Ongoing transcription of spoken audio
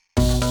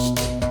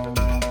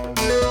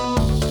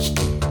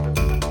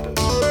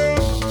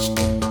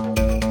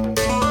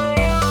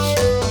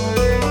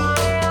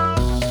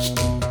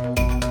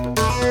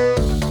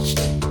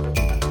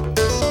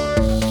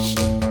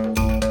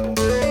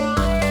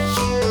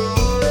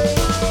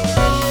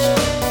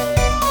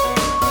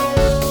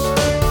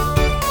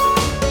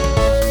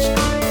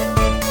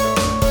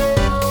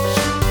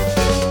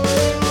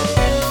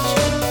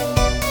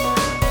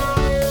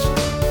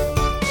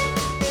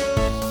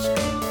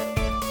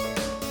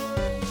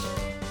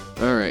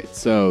All right,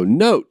 so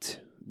note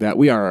that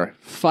we are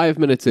 5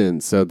 minutes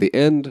in, so the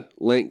end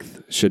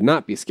length should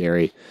not be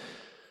scary.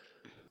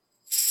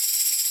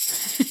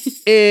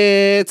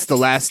 It's the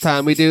last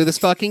time we do this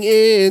fucking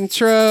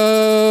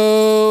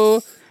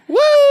intro. Woo!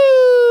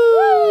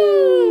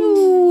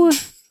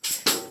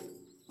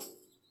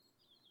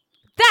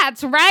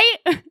 That's right.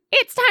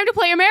 It's time to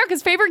play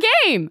America's favorite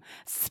game.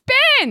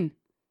 Spin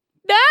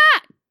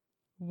that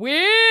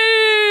wheel.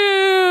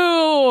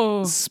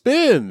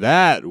 Spin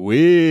that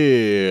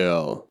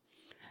wheel.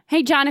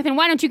 Hey, Jonathan,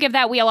 why don't you give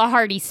that wheel a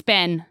hearty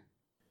spin?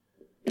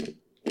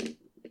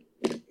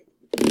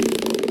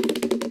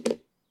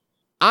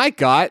 I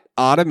got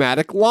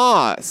automatic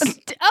loss.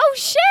 Oh,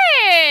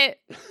 shit.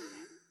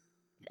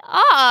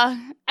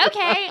 Oh,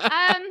 okay.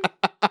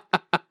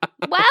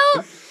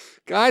 Well,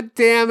 God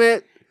damn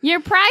it. your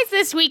prize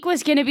this week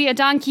was going to be a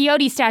Don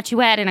Quixote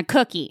statuette and a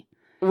cookie.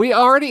 We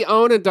already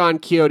own a Don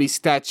Quixote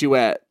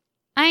statuette.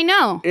 I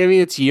know. I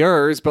mean, it's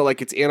yours, but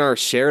like it's in our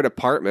shared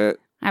apartment.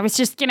 I was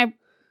just going to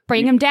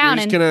bring him down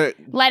and gonna...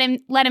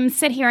 let him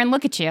sit here and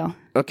look at you.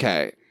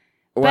 Okay.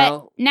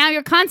 Well, but now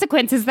your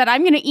consequence is that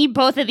I'm going to eat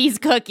both of these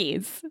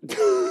cookies. And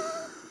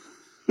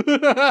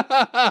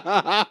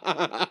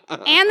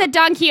that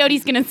Don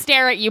Quixote's going to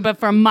stare at you, but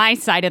from my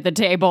side of the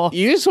table.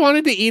 You just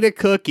wanted to eat a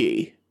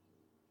cookie.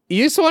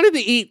 You just wanted to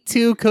eat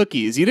 2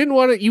 cookies. You didn't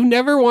want to. You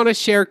never want to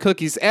share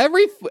cookies.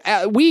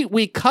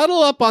 We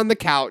cuddle up on the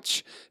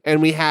couch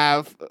and we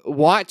have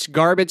watch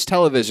garbage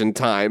television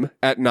time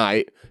at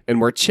night,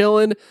 and we're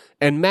chilling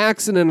and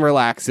maxing and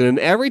relaxing. And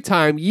every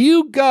time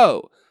you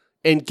go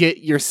and get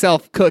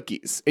yourself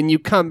cookies, and you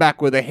come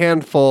back with a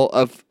handful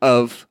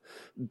of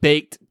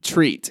baked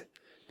treat,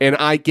 and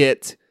I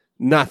get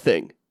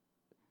nothing.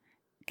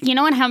 You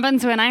know what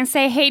happens when I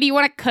say, hey, do you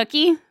want a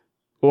cookie?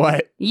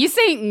 What? You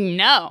say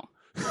no.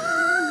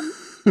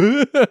 So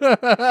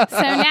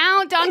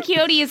now Don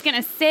Quixote is going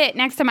to sit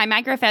next to my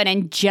microphone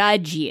and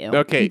judge you.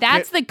 Okay.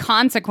 That's the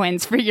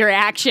consequence for your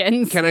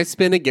actions. Can I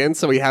spin again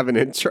so we have an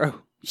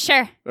intro?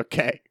 Sure.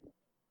 Okay.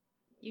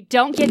 You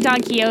don't get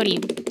Don Quixote,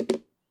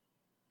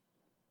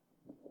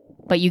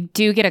 but you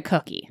do get a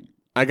cookie.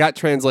 I got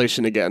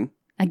translation again.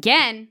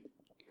 Again?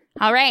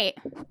 All right.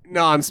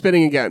 No, I'm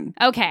spinning again.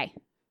 Okay.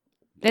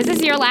 This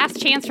is your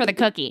last chance for the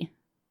cookie.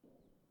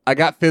 I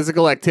got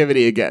physical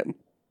activity again.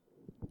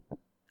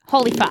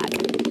 Holy fuck.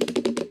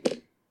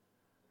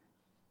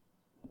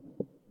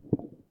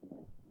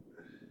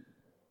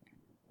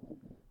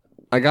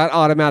 I got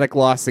automatic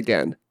loss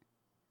again.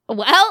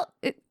 Well,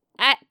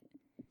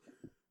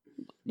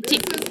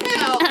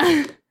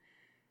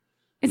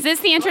 is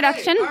this the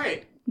introduction? All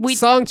right.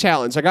 Song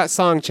challenge. I got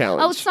song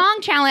challenge. Oh, song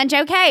challenge.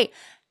 Okay.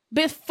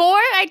 Before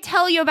I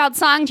tell you about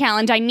song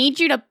challenge, I need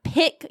you to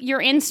pick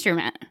your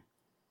instrument.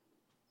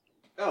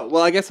 Oh,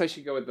 well, I guess I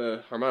should go with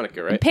the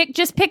harmonica, right?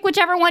 Just pick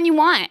whichever one you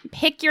want.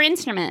 Pick your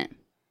instrument.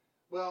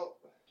 Well,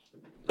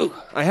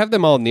 I have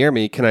them all near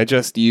me. Can I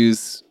just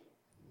use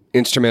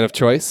instrument of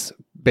choice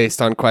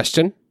based on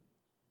question?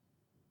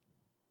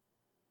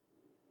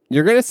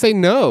 You're going to say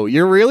no.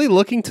 You're really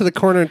looking to the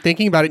corner and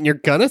thinking about it, and you're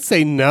going to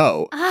say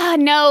no.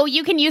 No,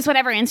 you can use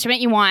whatever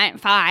instrument you want.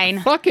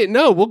 Fine. Fuck it,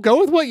 no. We'll go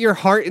with what your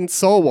heart and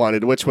soul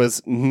wanted, which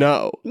was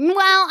no.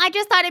 Well, I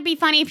just thought it'd be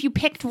funny if you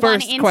picked one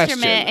instrument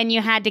question. and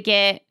you had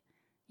to,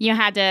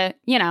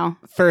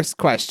 First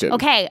question.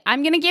 Okay,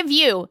 I'm going to give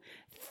you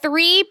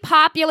 3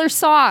 popular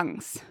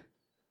songs.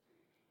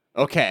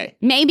 Okay.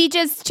 Maybe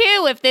just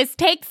 2 if this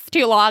takes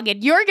too long,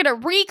 and you're going to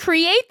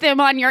recreate them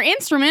on your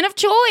instrument of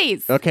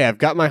choice. Okay, I've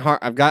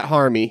got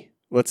Harmy.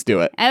 Let's do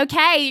it.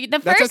 Okay,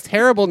 That's a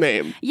terrible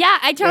name. Yeah,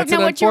 I don't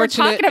know what you were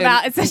talking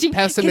about. It's such a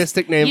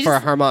pessimistic name for a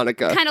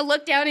harmonica. Kind of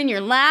looked down in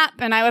your lap,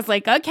 and I was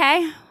like,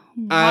 okay.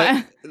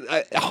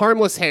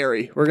 Harmless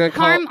Harry. We're gonna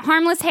call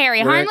Harmless Harry.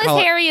 Harmless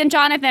Harry and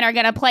Jonathan are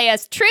gonna play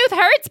us "Truth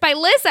Hurts" by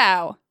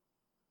Lizzo.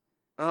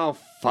 Oh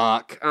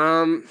fuck.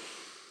 Okay.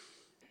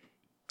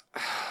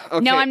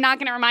 No, I'm not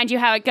gonna remind you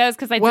how it goes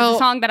because it's a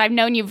song that I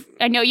know you've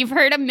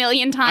heard a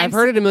million times. I've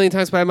heard it a million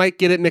times, but I might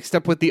get it mixed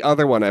up with the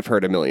other one I've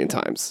heard a million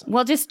times.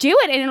 Well, just do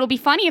it, and it'll be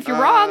funny if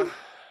you're wrong.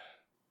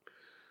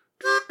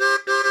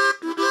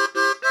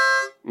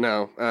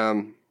 No.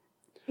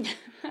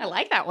 I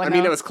like that one. I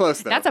mean, it was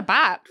close though. That's a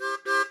bop.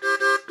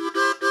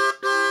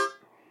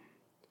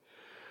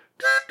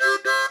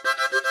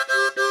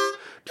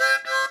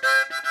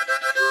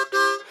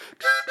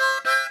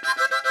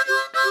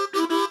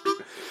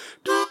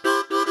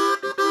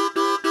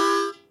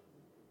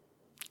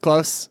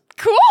 Close.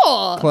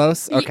 Cool.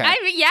 Close? Okay.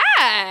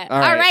 Yeah. All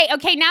right.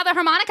 Okay, now the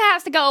harmonica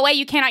has to go away.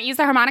 You cannot use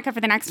the harmonica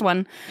for the next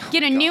one.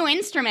 Get a new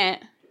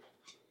instrument.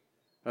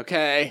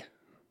 Okay.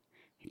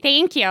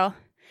 Thank you.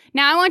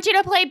 Now I want you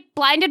to play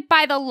Blinded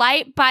by the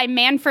Light by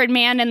Manfred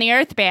Mann and the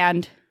Earth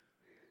Band.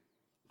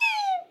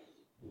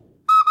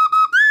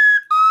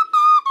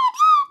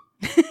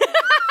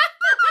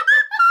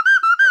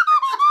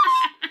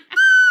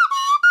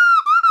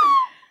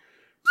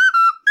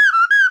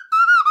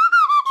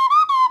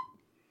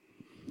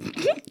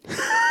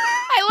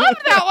 I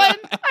loved that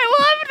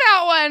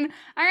one.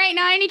 All right,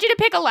 now I need you to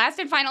pick a last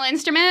and final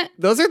instrument?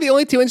 Those are the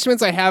only two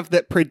instruments I have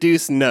that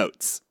produce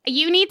notes.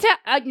 You need to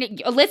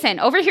listen.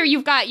 Over here,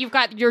 you've got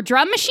your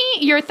drum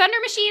machine, your thunder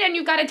machine, and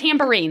you've got a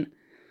tambourine.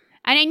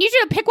 And I need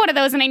you to pick one of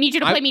those, and I need you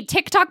to play me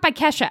 "TikTok" by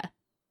Kesha.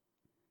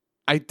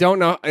 I don't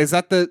know. Is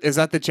that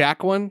the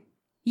Jack one?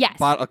 Yes.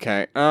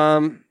 Okay.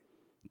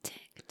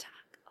 TikTok.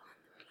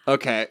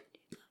 Okay.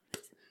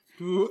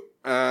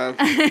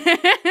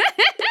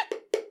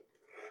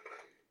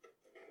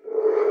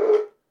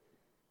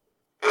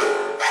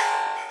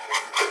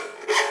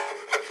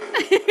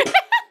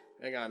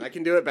 Hang on, I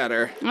can do it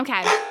better.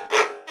 Okay.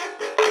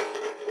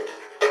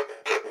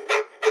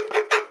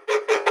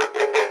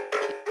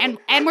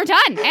 And we're done.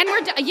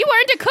 You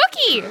earned a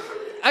cookie.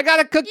 I got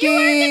a cookie. You earned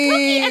a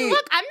cookie. And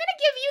look, I'm gonna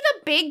give you the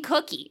big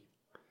cookie.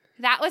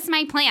 That was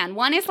my plan.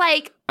 One is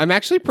like, I'm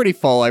actually pretty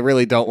full. I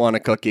really don't want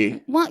a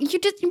cookie. well, we're not gonna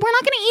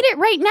eat it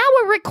right now.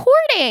 We're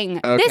recording.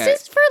 Okay.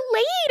 This is for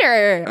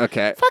later.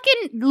 Okay.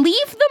 Fucking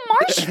leave the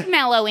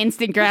marshmallow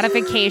instant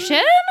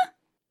gratification.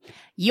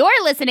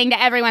 You're listening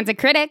to Everyone's a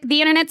Critic,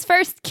 the internet's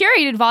first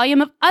curated volume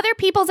of other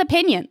people's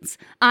opinions.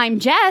 I'm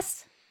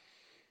Jess.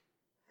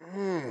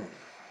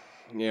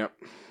 Yep.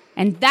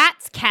 And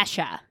that's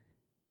Kesha.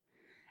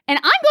 And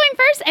I'm going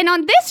first. And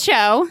on this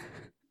show,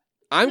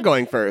 I'm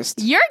going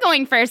first. you're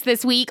going first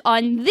this week.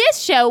 On this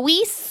show,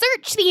 we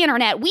search the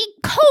internet. We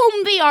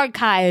comb the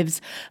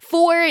archives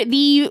for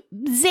the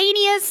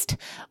zaniest,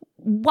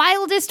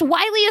 wildest,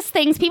 wiliest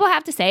things people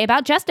have to say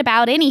about just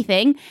about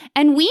anything.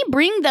 And we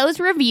bring those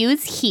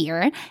reviews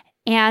here.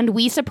 And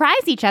we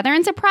surprise each other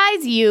and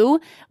surprise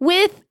you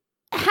with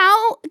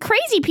how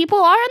crazy people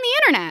are on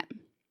the internet.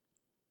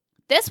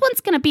 This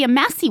one's going to be a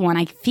messy one.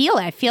 I feel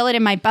it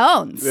in my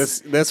bones.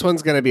 This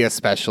one's going to be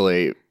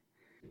especially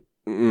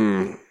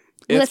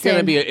It's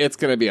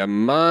gonna be a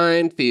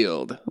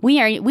minefield.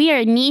 We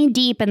are knee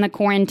deep in the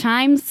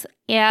quarantines,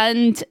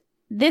 and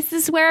this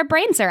is where our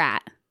brains are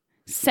at.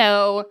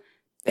 So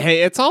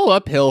Hey, it's all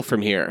uphill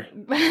from here.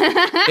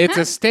 It's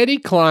a steady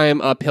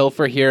climb uphill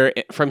from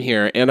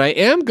here, and I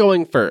am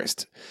going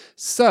first.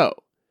 So,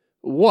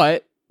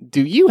 what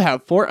do you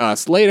have for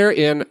us later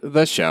in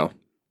the show?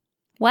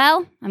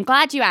 Well, I'm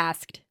glad you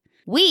asked.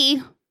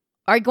 We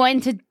are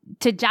going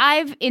to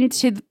dive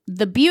into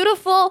the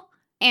beautiful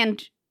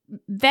and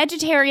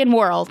vegetarian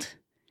world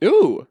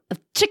Ooh. of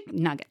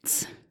chicken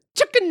nuggets.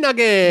 Chicken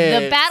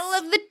nuggets! The Battle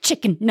of the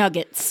Chicken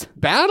Nuggets.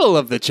 Battle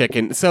of the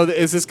Chicken. So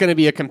is this going to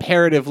be a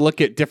comparative look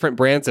at different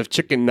brands of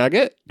chicken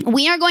nugget?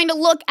 We are going to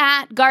look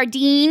at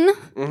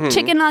Gardein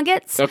chicken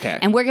nuggets. Okay.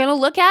 And we're going to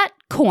look at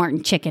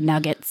corn chicken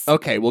nuggets.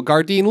 Okay, well,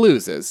 Gardein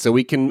loses, so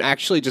we can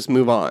actually just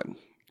move on.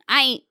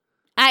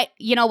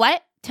 You know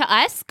what? To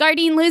us,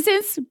 Gardein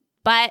loses,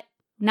 but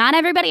not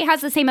everybody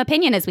has the same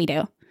opinion as we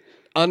do.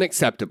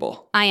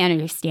 Unacceptable. I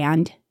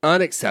understand.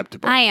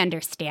 Unacceptable. I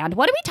understand.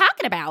 What are we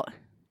talking about?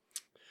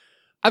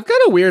 I've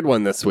got a weird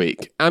one this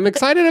week. I'm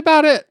excited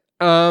about it.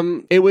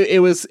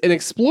 It was an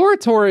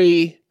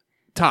exploratory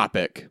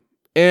topic,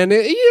 and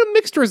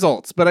mixed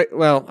results. But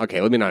okay,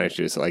 let me not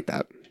introduce it like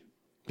that.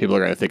 People are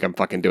gonna think I'm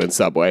fucking doing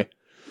Subway.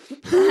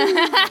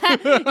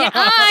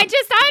 I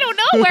don't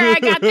know where I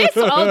got this.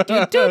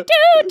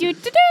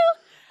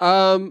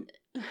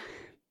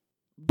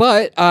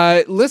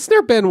 But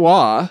listener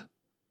Benoit,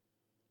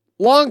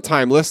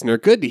 longtime listener,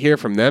 good to hear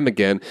from them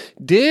again,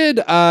 did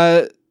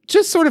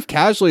just sort of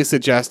casually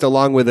suggest,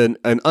 along with an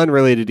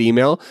unrelated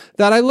email,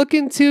 that I look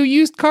into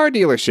used car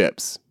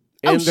dealerships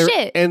and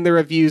the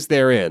reviews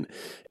therein.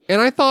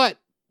 And I thought,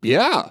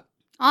 yeah.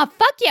 Oh,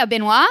 fuck yeah,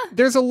 Benoit.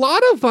 There's a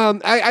lot of,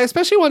 I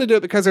especially want to do it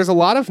because there's a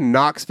lot of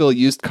Knoxville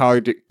used car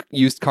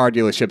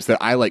dealerships that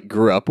I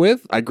grew up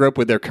with. I grew up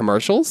with their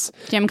commercials.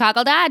 Jim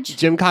Cockle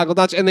Dodge.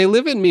 And they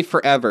live in me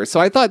forever.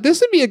 So I thought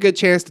this would be a good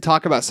chance to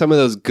talk about some of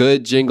those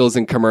good jingles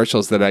and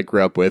commercials that I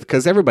grew up with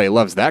because everybody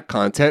loves that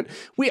content.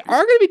 We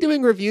are going to be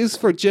doing reviews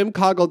for Jim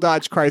Cockle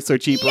Dodge Chrysler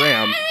Jeep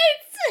Ram.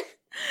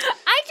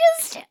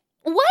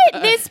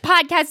 What this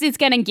podcast is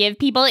going to give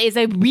people is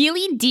a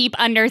really deep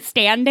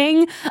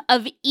understanding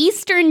of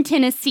Eastern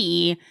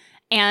Tennessee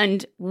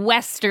and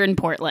Western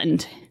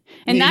Portland.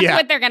 And that's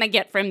what they're going to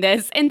get from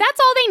this. And that's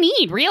all they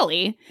need,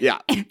 really. Yeah.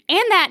 And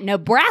that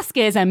Nebraska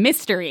is a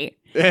mystery.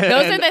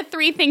 Those are the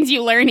three things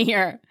you learn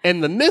here.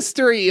 And the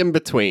mystery in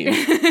between.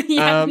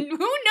 Who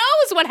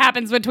knows what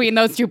happens between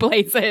those two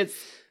places?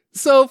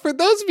 So for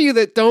those of you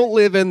that don't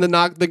live in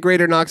the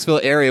greater Knoxville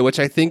area, which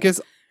I think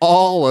is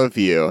all of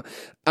you,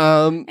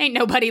 ain't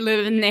nobody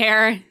living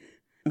there.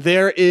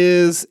 There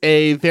is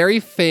a very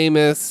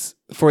famous,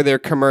 for their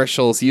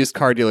commercials, used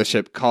car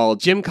dealership called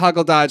Jim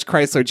Cockle Dodge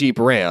Chrysler Jeep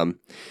Ram.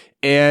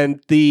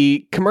 And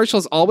the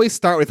commercials always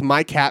start with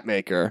My Cat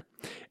Maker.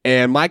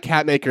 And My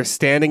Cat Maker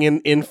standing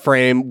in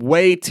frame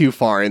way too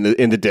far in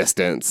the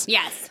distance.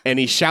 Yes. And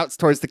he shouts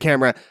towards the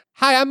camera,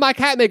 "Hi, I'm My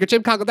Cat Maker,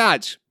 Jim Cockle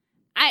Dodge."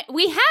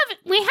 We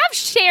have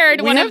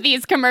shared one of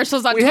these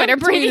commercials on Twitter. We have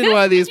tweeted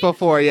one of these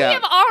before, yeah. We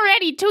have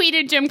already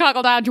tweeted Jim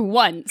Cockle Dodge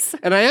once.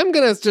 And I am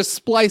going to just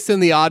splice in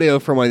the audio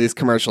from one of these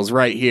commercials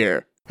right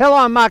here. Hello,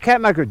 I'm My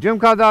Cat Maker, Jim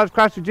Cockle Dodge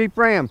Chrysler Jeep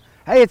Ram.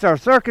 Hey, it's our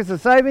circus of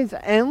savings,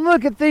 and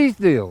look at these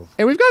deals.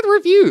 And we've got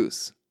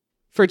reviews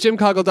for Jim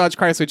Coggle Dodge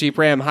Chrysler Jeep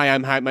Ram. Hi,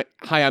 I'm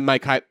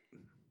Mike Hype.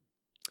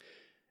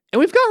 And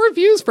we've got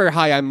reviews for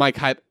Hi, I'm Mike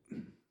Hype.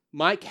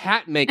 Mike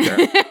Hatmaker.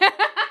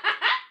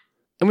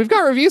 And we've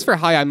got reviews for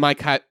Hi, I'm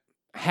Mike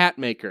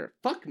Hatmaker.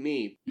 Fuck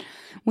me.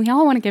 We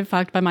all want to get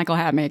fucked by Michael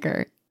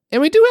Hatmaker.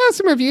 And we do have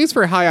some reviews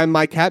for Hi, I'm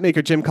Mike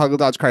Hatmaker, Jim Coggle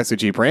Dodge Chrysler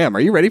Jeep Ram.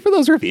 Are you ready for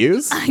those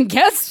reviews? I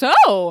guess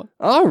so.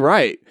 All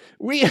right.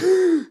 We've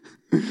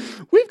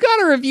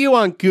got a review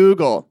on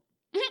Google.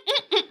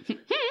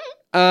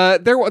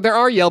 There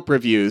are Yelp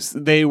reviews.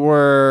 They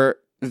were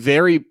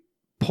very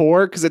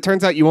poor because it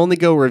turns out you only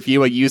go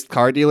review a used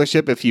car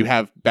dealership if you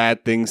have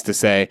bad things to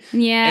say.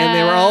 Yeah. And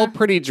they were all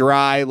pretty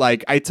dry.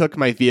 Like, I took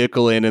my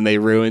vehicle in and they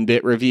ruined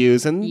it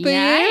reviews. And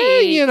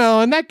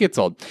and that gets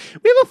old.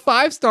 We have a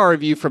 5-star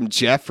review from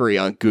Jeffrey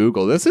on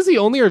Google. This is the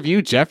only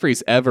review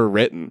Jeffrey's ever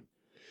written.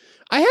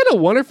 I had a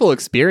wonderful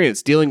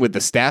experience dealing with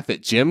the staff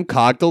at Jim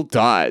Coggle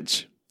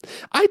Dodge.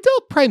 I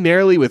dealt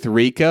primarily with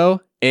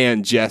Rico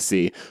and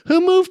Jesse, who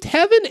moved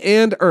heaven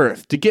and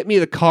earth to get me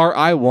the car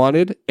I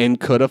wanted and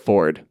could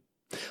afford.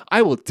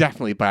 I will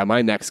definitely buy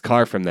my next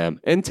car from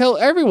them and tell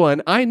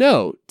everyone I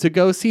know to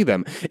go see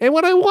them. And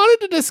what I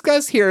wanted to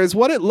discuss here is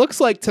what it looks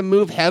like to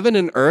move heaven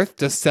and earth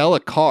to sell a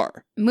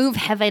car. Move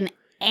heaven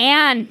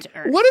and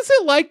earth. What is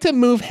it like to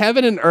move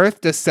heaven and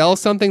earth to sell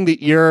something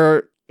that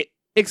you're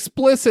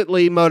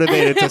explicitly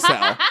motivated to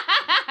sell?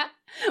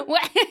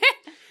 What?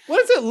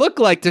 What does it look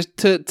like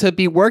to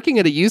be working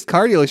at a used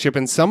car dealership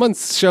and someone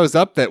shows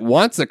up that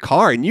wants a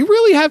car and you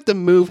really have to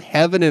move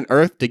heaven and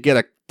earth to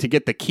get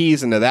the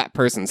keys into that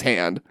person's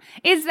hand?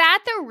 Is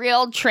that the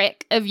real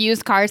trick of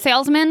used car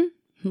salesmen?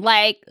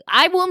 Like,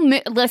 I will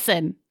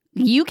listen.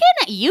 You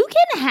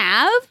can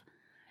have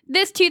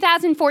this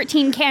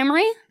 2014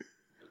 Camry,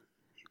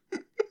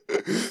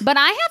 but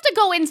I have to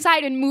go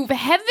inside and move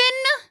heaven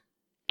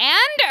and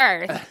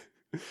earth.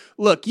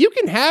 Look, you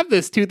can have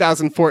this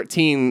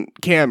 2014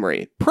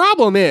 Camry.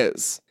 Problem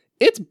is,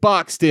 it's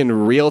boxed in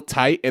real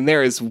tight, and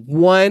there is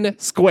one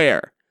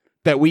square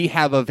that we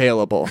have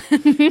available.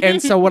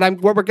 And so what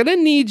we're going to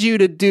need you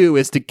to do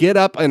is to get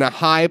up in a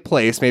high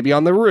place, maybe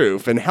on the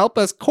roof, and help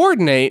us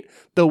coordinate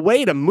the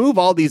way to move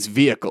all these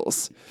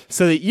vehicles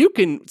so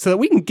that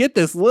we can get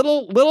this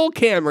little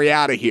Camry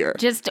out of here.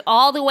 Just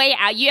all the way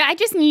out. I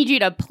just need you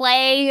to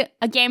play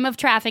a game of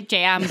Traffic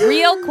Jam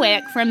real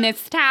quick from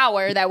this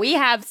tower that we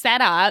have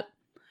set up.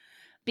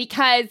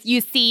 Because,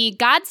 you see,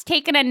 God's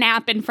taken a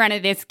nap in front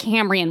of this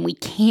Camry and we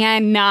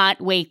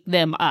cannot wake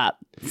them up.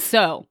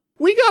 So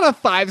we got a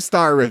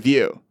 5-star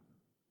review.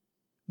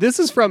 This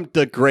is from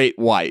The Great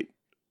White.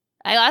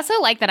 I also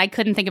like that I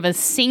couldn't think of a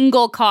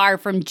single car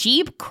from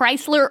Jeep,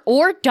 Chrysler,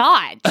 or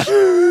Dodge.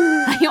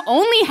 I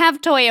only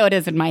have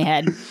Toyotas in my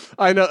head.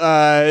 I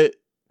know.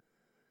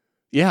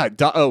 Yeah.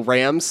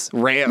 Rams.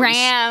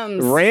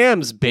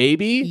 Rams,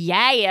 baby.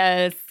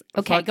 Yes.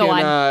 Okay, go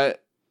on.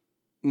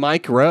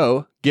 Mike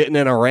Rowe getting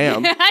in a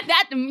Ram.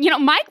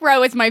 Mike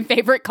Rowe is my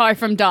favorite car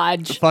from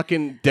Dodge.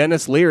 Fucking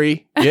Dennis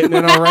Leary getting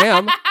in a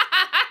Ram.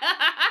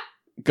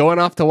 Going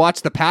off to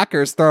watch the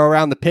Packers throw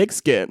around the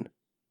pigskin.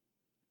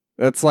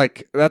 That's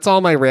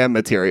all my Ram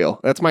material.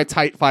 That's my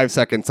tight 5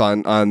 seconds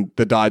on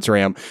the Dodge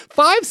Ram.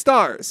 5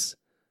 stars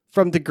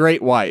from The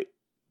Great White.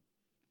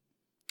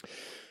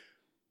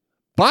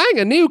 Buying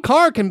a new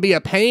car can be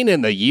a pain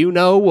in the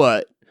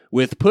you-know-what,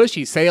 with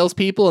pushy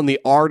salespeople and the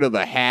art of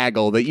the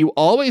haggle that you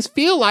always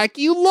feel like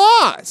you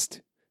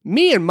lost.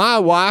 Me and my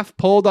wife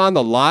pulled on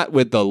the lot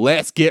with the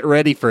let's get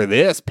ready for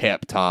this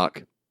pep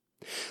talk.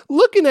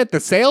 Looking at the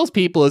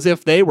salespeople as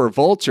if they were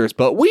vultures,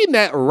 but we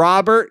met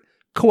Robert,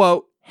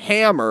 quote,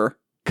 Hammer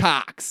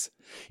Cox.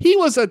 He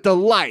was a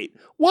delight,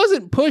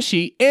 wasn't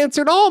pushy,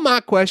 answered all my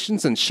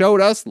questions, and showed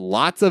us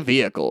lots of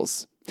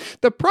vehicles.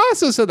 The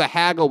process of the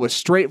haggle was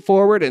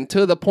straightforward and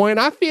to the point.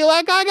 I feel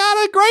like I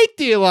got a great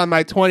deal on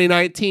my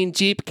 2019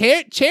 Jeep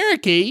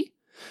Cherokee.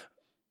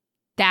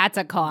 That's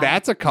a car.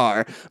 That's a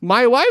car.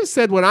 My wife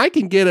said when I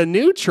can get a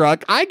new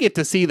truck, I get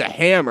to see the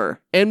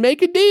Hammer and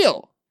make a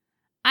deal.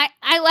 I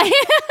like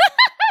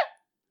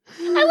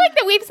I like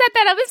that we've set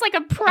that up as like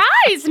a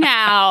prize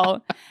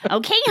now.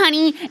 Okay,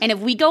 honey. And if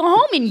we go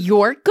home and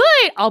you're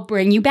good, I'll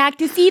bring you back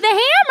to see the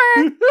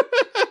Hammer.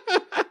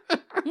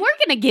 We're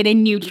going to get a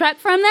new truck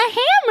from the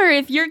Hammer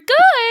if you're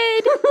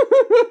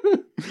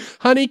good.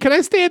 Honey, can I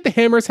stay at the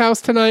Hammer's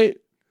house tonight?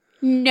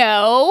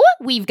 No,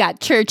 we've got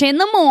church in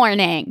the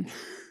morning.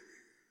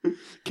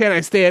 Can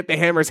I stay at the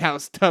Hammer's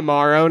house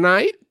tomorrow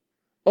night?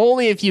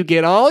 Only if you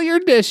get all your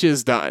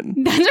dishes done.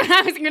 That's what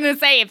I was going to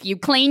say, if you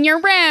clean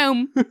your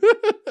room.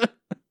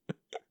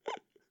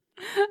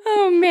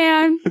 Oh,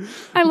 man.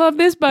 I love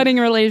this budding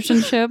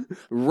relationship.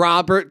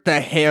 Robert the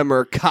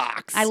Hammer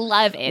Cox. I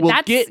love it.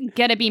 That's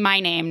going to be my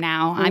name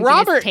now. I'm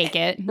going to take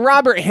it.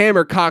 Robert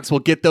Hammer Cox will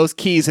get those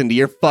keys into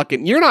your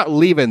fucking... You're not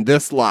leaving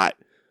this lot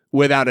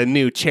without a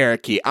new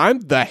Cherokee. I'm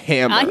the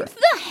Hammer. I'm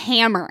the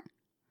Hammer.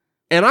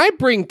 And I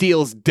bring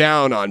deals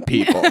down on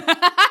people.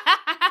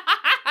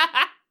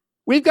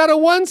 We've got a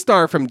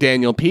 1-star from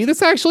Daniel P.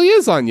 This actually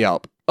is on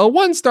Yelp. A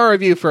 1-star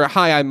review for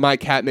Hi, I'm Mike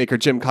Hatmaker,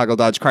 Jim Coggle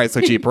Dodge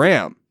Chrysler Jeep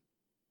Ram.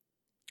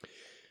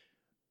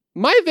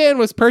 My van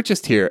was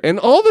purchased here, and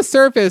all the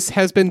service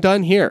has been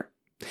done here.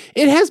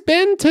 It has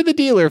been to the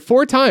dealer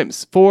 4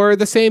 times for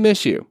the same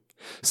issue.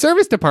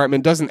 Service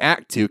department doesn't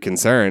act too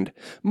concerned.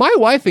 My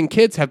wife and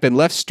kids have been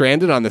left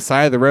stranded on the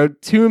side of the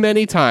road too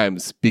many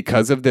times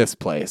because of this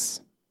place.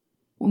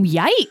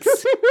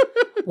 Yikes.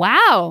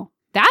 Wow.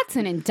 That's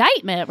an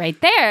indictment right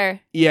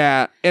there.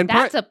 Yeah, and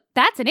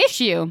That's an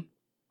issue.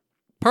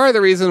 part of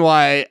the reason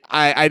why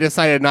I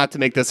decided not to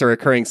make this a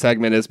recurring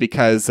segment is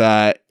because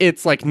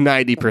it's like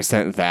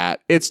 90%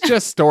 that. It's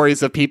just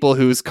stories of people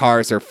whose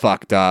cars are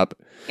fucked up.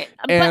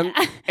 And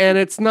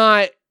it's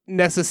not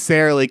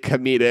necessarily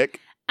comedic.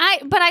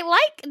 But I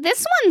like,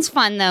 this one's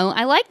fun though.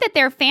 I like that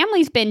their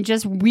family's been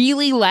just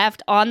really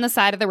left on the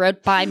side of the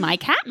road by my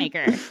cat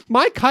maker.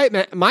 My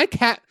cat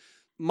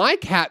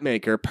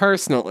maker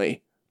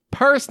personally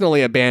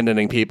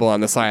abandoning people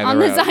on the side of the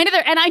road. On the side of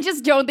the, and I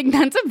just don't think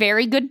that's a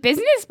very good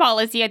business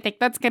policy. I think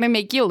that's going to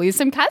make you lose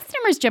some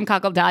customers, Jim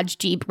Cockle Dodge,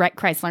 Jeep,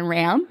 Chrysler,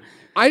 Ram.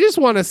 I just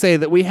want to say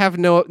that we have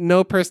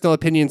no personal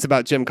opinions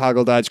about Jim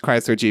Coggle Dodge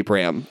Chrysler Jeep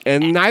Ram,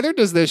 and neither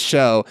does this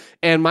show.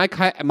 And my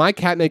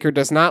cat maker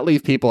does not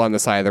leave people on the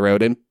side of the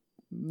road. And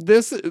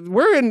this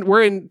we're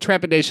in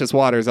trepidatious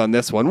waters on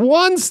this one.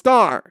 1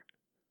 star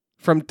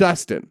from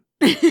Dustin.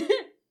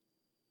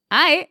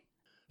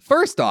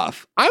 First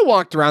off, I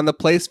walked around the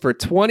place for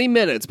 20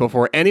 minutes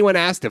before anyone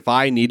asked if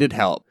I needed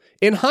help.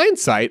 In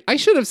hindsight, I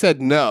should have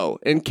said no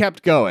and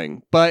kept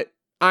going, but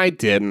I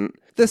didn't.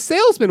 The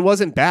salesman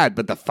wasn't bad,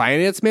 but the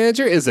finance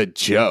manager is a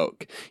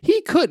joke.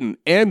 He couldn't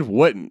and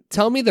wouldn't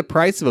tell me the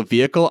price of a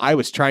vehicle I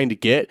was trying to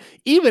get,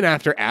 even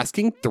after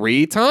asking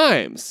 3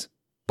 times.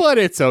 But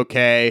it's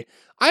okay.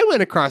 I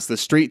went across the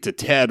street to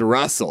Ted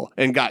Russell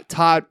and got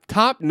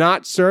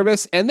top-notch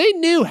service, and they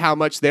knew how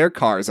much their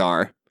cars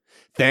are.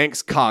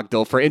 Thanks,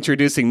 Cogdell, for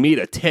introducing me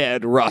to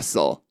Ted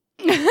Russell.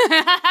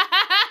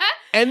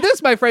 And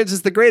this, my friends,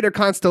 is the greater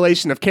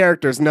constellation of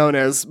characters known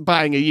as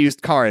buying a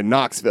used car in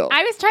Knoxville.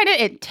 I was trying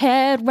to...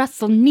 Ted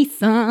Russell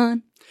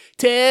Nissan.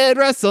 Ted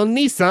Russell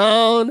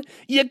Nissan.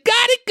 You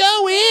got it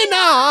going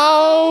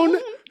on.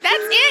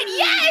 That's it,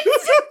 yes!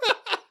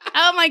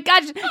 Oh my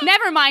gosh.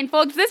 Never mind,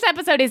 folks. This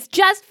episode is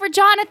just for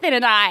Jonathan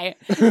and I.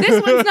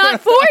 This one's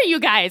not for you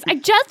guys. I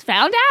just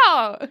found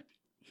out.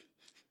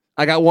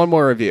 I got one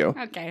more review.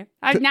 Okay.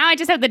 Now I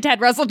just have the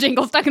Ted Russell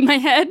jingle stuck in my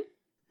head.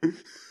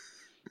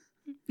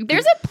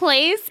 There's a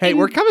place. Hey,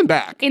 we're coming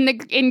back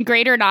in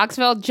Greater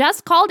Knoxville,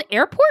 just called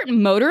Airport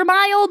Motor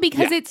Mile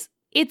because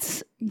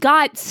it's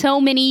got so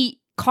many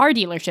car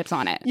dealerships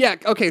on it. Yeah.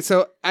 Okay.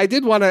 So I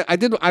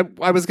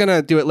was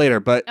gonna do it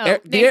later, but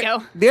there you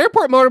go. The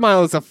Airport Motor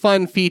Mile is a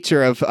fun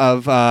feature of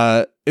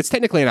it's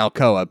technically in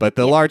Alcoa, but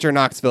the larger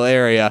Knoxville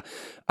area.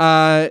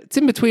 It's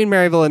in between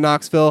Maryville and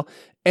Knoxville.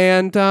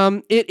 And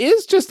it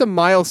is just a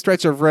mile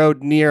stretch of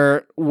road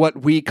near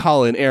what we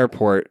call an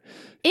airport.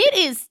 It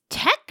is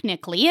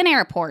technically an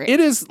airport. It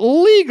is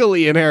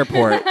legally an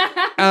airport.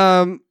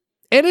 And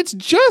it's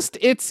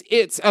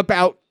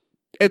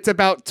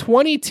about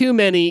 20 too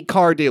many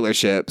car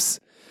dealerships.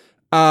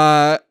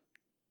 About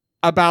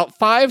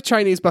 5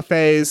 Chinese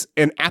buffets,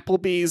 an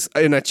Applebee's,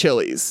 and a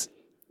Chili's.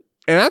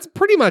 And that's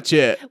pretty much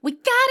it. We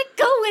got it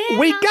going.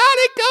 We got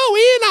it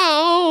going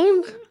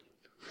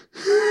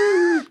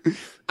on.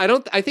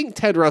 I think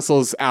Ted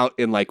Russell's out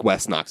in like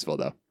West Knoxville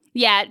though.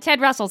 Yeah, Ted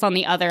Russell's on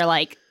the other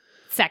like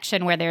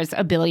section where there's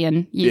a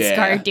billion used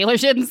car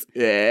dealerships.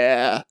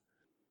 Yeah.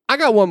 I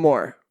got one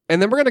more.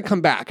 And then we're gonna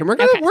come back and we're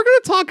gonna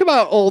talk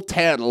about old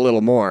Ted a little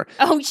more.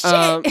 Oh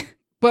shit.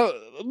 But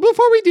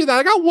before we do that,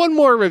 I got one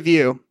more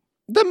review.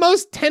 The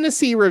most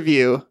Tennessee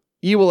review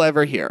you will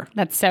ever hear.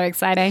 That's so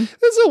exciting.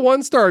 This is a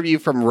 1-star review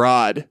from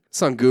Rod.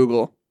 It's on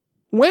Google.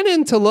 Went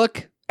in to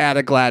look at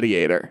a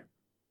Gladiator.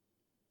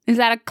 Is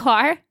that a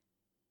car?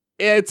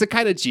 It's a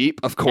kind of Jeep,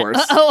 of course.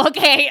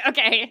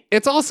 Okay.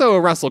 It's also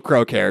a Russell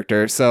Crowe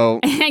character, so...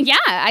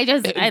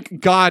 yeah,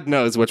 God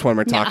knows which one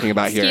we're talking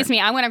about here. Excuse me,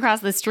 I went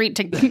across the street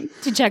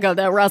to check out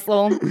that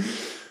Russell.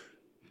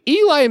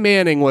 Eli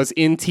Manning was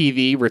in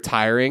TV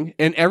retiring,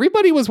 and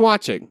everybody was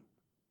watching.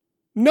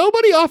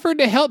 Nobody offered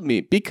to help me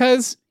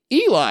because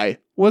Eli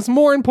was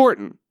more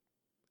important.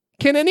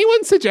 Can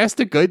anyone suggest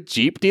a good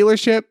Jeep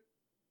dealership?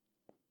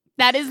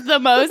 That is the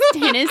most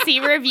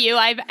Tennessee review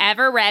I've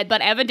ever read,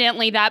 but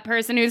evidently that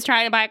person who's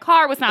trying to buy a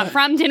car was not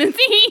from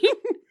Tennessee.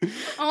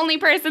 Only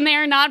person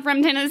there not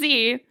from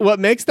Tennessee.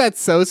 What makes that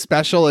so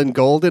special and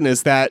golden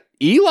is that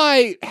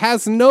Eli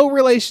has no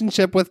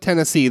relationship with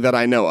Tennessee that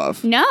I know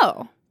of.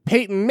 No.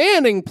 Peyton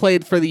Manning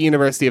played for the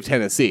University of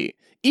Tennessee.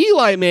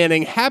 Eli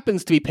Manning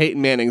happens to be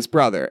Peyton Manning's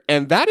brother,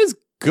 and that is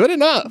good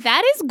enough.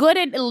 That is good.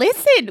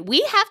 Listen,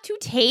 we have to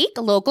take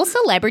local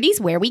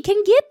celebrities where we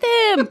can get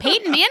them.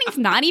 Peyton Manning's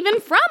not even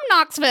from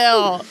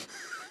Knoxville.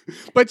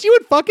 But you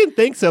would fucking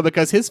think so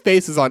because his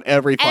face is on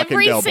every fucking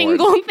billboard. Every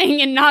single thing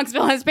in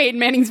Knoxville has Peyton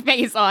Manning's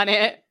face on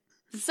it.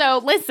 So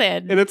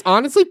listen. And it's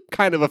honestly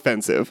kind of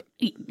offensive.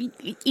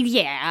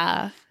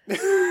 Yeah.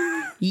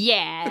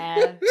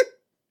 Yeah.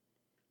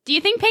 Do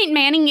you think Peyton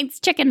Manning eats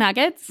chicken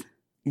nuggets?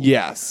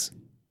 Yes.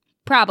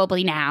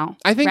 Probably now.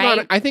 I think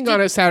right?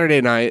 on a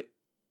Saturday night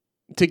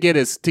to get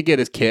his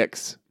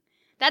kicks.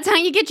 That's how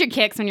you get your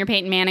kicks when you're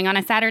Peyton Manning on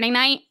a Saturday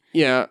night.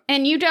 Yeah.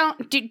 And you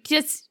don't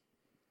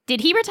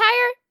did he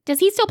retire? Does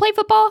he still play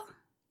football?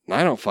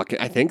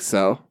 I think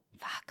so.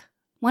 Fuck.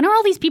 When are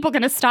all these people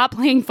going to stop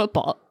playing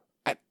football?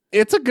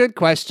 It's a good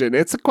question.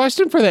 It's a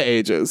question for the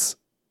ages.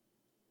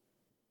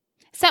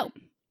 So,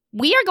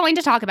 we are going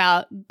to talk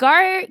about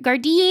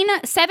Gardein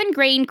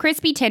 7-grain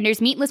crispy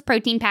tenders meatless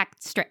protein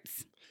packed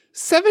strips.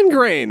 7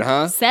 grain,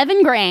 huh?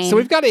 7 grain. So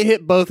we've got to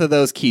hit both of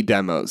those key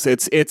demos.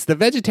 It's the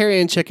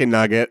vegetarian chicken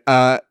nugget,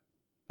 a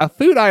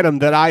food item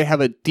that I have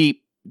a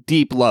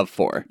deep love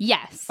for.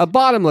 Yes. A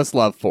bottomless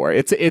love for.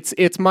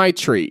 It's my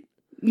treat.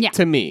 Yeah.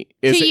 To me,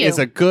 To you. is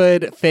a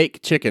good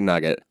fake chicken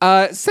nugget.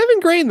 7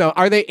 grain though,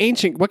 are they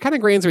ancient? What kind of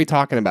grains are we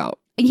talking about?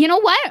 You know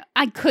what?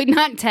 I could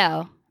not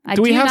tell.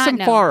 Do we have not some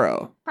know.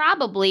 farro?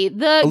 Probably.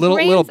 The A little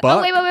grains,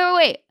 buck? Oh,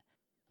 wait.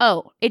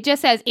 Oh, it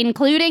just says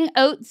including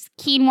oats,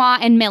 quinoa,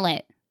 and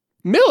millet.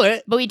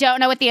 Millet? But we don't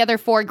know what the other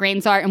 4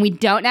 grains are, and we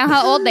don't know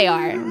how old they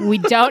are. We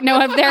don't know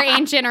if they're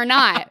ancient or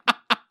not.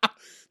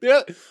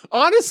 Yeah,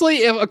 honestly,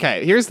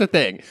 here's the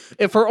thing.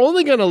 If we're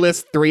only going to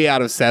list 3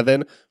 out of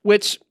 7,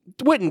 which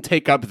wouldn't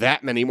take up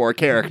that many more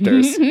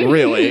characters,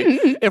 really.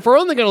 If we're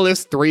only going to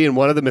list 3 and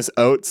one of them is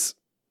oats,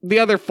 the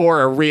other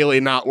 4 are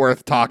really not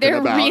worth talking They're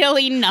about.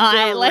 really not.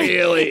 They're like,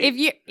 really.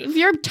 If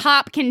your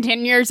top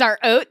contenders are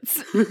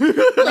oats,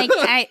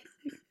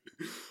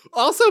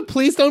 Also,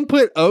 please don't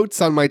put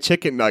oats on my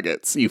chicken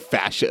nuggets, you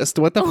fascist.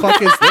 What the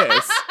fuck is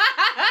this?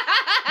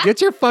 Get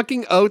your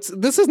fucking oats.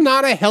 This is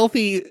not a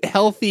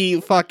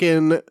healthy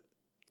fucking,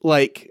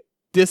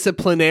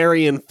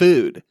 disciplinarian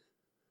food.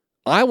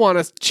 I want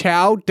to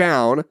chow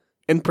down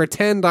and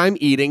pretend I'm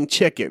eating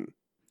chicken.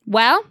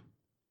 Well,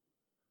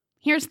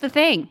 here's the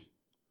thing.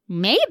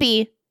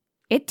 Maybe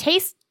it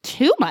tastes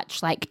too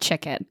much like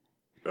chicken.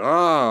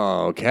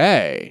 Oh,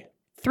 okay.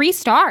 3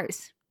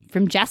 stars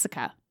from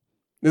Jessica.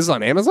 This is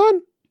on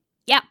Amazon?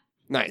 Yeah.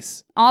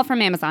 Nice. All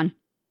from Amazon.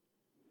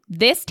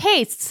 This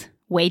tastes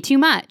way too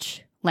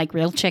much like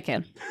real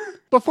chicken.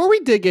 Before we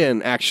dig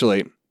in,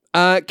 actually,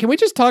 can we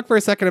just talk for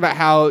a second about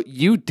how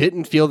you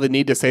didn't feel the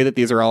need to say that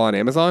these are all on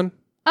Amazon?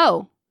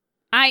 Oh,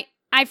 I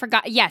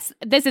forgot. Yes,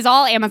 this is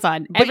all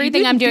Amazon. But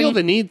Everything you I'm didn't doing. feel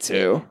the need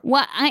to.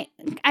 Well, I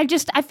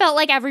felt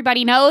like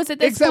everybody knows at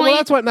this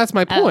point. Well, that's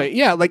my point.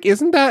 Yeah,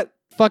 isn't that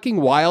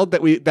fucking wild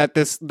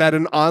that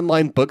an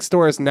online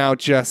bookstore is now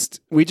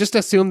we just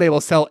assume they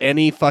will sell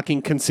any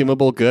fucking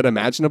consumable good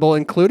imaginable,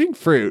 including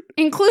fruit.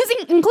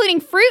 Including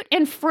fruit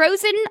and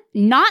frozen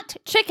not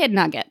chicken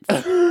nuggets.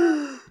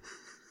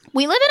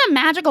 We live in a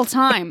magical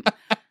time.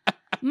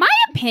 My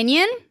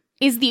opinion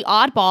is the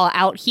oddball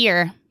out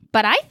here,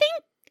 but I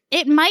think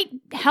it might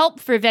help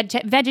for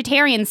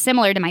vegetarians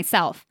similar to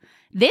myself.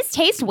 This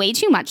tastes way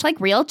too much like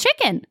real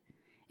chicken.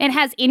 It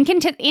has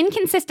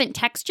inconsistent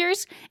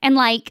textures and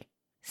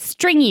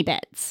stringy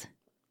bits.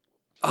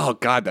 Oh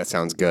God, that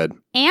sounds good.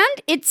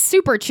 And it's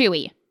super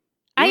chewy.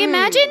 I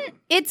imagine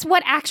it's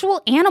what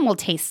actual animal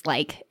tastes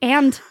like.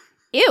 And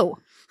ew.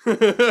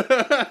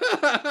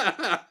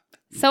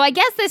 So I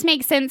guess this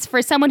makes sense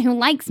for someone who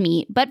likes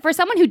meat, but for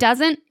someone who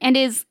doesn't and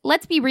is,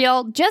 let's be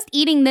real, just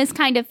eating this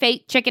kind of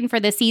fake chicken for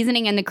the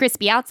seasoning and the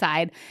crispy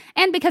outside,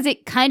 and because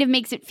it kind of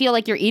makes it feel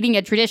like you're eating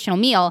a traditional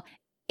meal,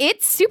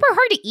 it's super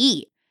hard to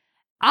eat.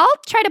 I'll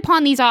try to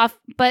pawn these off,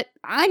 but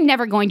I'm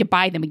never going to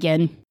buy them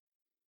again.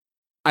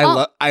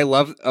 I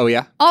love. Oh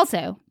yeah.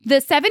 Also, the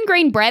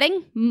 7-grain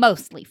breading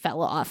mostly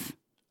fell off.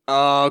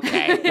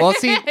 Okay. Well,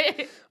 see,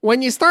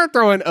 when you start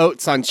throwing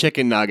oats on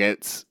chicken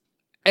nuggets,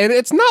 and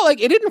it's not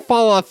like it didn't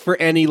fall off for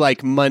any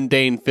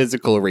mundane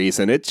physical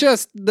reason. It's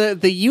just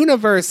the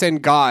universe and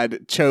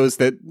God chose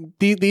that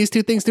these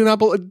two things do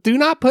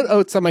not put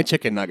oats on my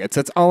chicken nuggets.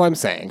 That's all I'm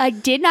saying. I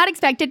did not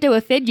expect it to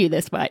offend you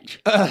this much.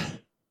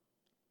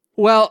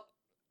 Well,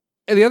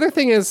 the other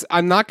thing is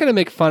I'm not going to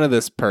make fun of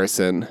this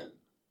person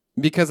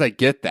because I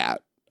get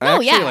that. I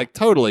actually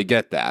totally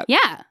get that.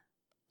 Yeah.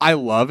 I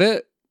love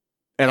it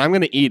and I'm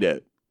going to eat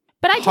it.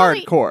 But I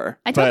totally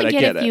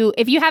get it.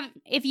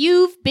 If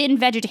you've been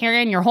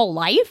vegetarian your whole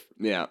life,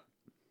 yeah,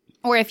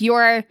 or if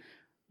you're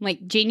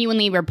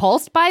genuinely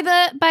repulsed by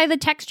the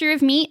texture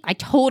of meat, I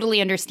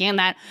totally understand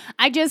that.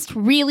 I just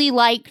really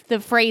like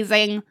the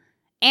phrasing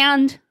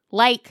and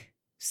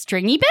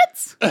stringy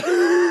bits, because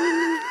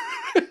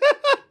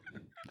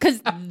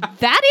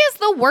that is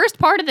the worst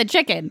part of the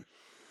chicken.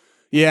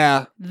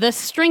 Yeah, the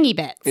stringy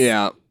bits.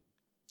 Yeah,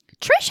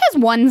 Trish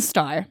has 1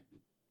 star.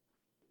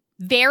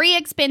 Very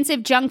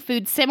expensive junk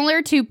food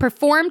similar to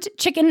performed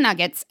chicken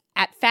nuggets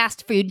at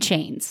fast food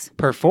chains.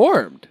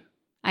 Performed?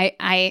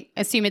 I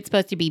assume it's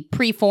supposed to be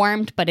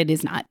preformed, but it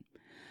is not.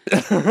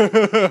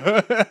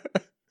 The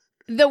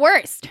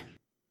worst.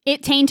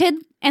 It tainted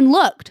and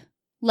looked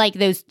like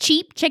those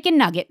cheap chicken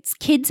nuggets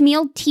kids'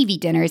 meal TV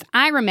dinners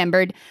I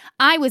remembered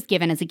I was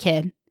given as a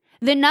kid.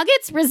 The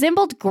nuggets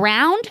resembled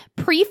ground,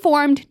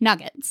 preformed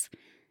nuggets.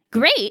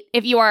 Great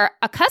if you are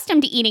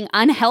accustomed to eating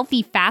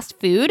unhealthy fast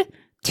food.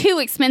 too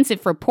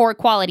expensive for poor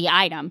quality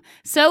item.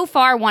 So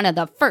far, one of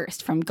the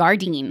first from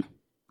Gardein.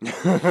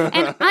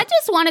 And I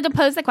just wanted to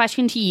pose the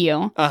question to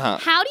you.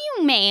 How do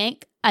you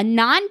make a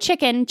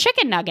non-chicken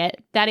chicken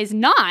nugget that is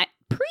not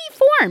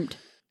pre-formed?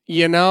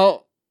 You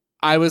know,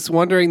 I was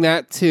wondering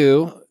that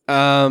too,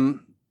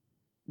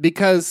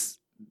 because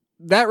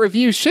that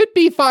review should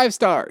be 5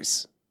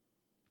 stars.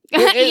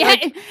 That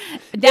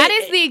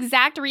is the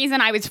exact reason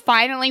I was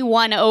finally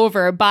won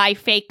over by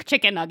fake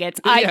chicken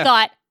nuggets. I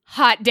thought,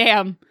 hot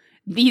damn,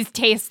 these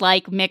taste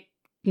like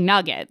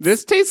McNuggets.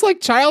 This tastes like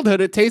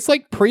childhood. It tastes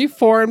like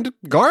preformed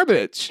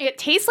garbage. It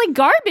tastes like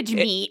garbage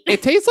meat.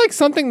 It tastes like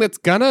something that's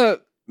gonna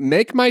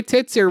make my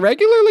tits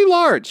irregularly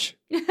large.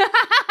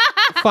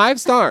 5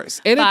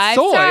 stars. And 5 it's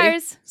soy,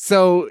 stars.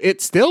 so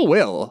it still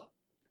will,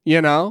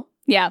 you know?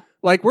 Yeah.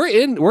 Like, we're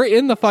in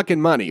the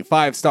fucking money.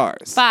 5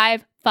 stars.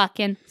 5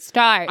 fucking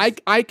stars.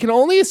 I can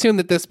only assume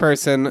that this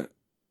person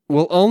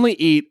will only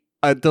eat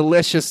a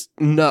delicious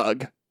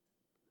nug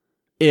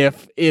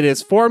if it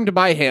is formed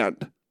by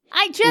hand.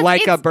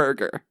 Like a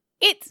burger.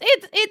 It's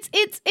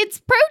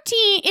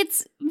protein.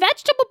 It's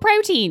vegetable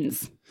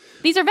proteins.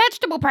 These are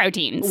vegetable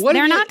proteins.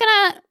 They're not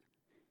gonna.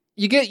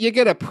 You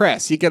get a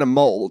press. You get a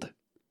mold.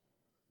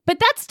 But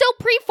that's still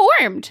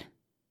preformed.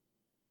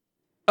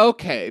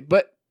 Okay,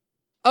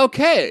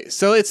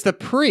 so it's the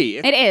pre.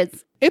 It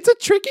is. It's a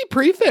tricky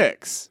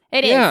prefix.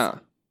 It is. Yeah.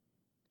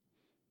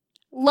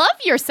 Love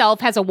Yourself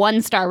has a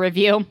 1-star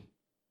review.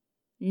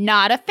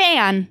 Not a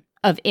fan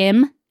of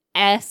MSG.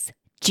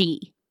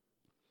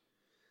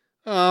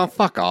 Oh,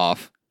 fuck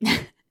off.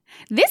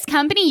 This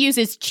company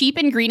uses cheap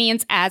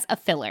ingredients as a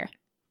filler.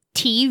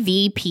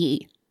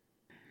 TVP.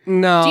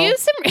 No. Do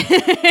some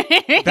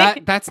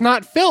that's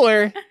not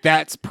filler.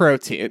 That's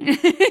protein.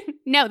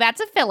 No, that's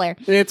a filler.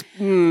 It's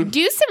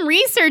Do some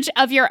research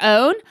of your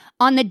own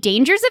on the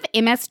dangers of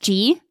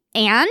MSG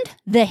and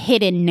the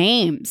hidden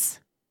names.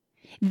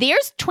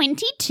 There's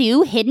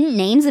 22 hidden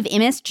names of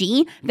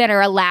MSG that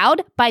are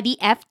allowed by the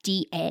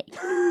FDA.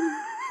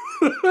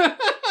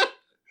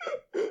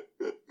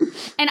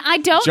 And I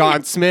don't...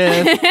 John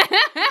Smith.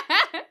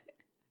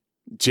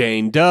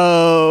 Jane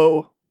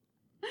Doe.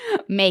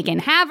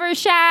 Megan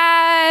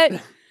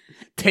Havershad.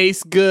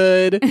 Tastes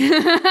good.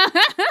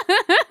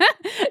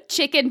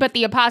 Chicken, but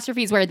the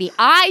apostrophes where the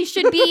I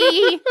should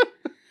be.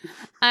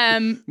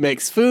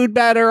 Makes food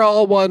better,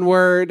 all one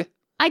word.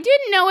 I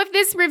didn't know if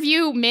this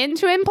review meant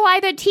to imply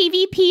that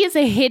TVP is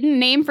a hidden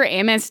name for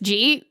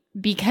MSG,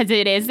 because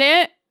it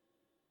isn't.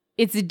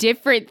 It's a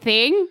different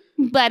thing.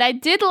 But I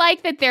did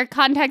like that their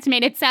context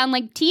made it sound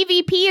like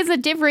TVP is a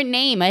different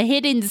name, a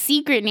hidden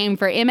secret name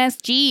for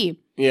MSG.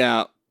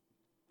 Yeah.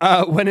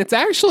 When it's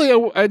actually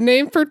a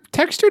name for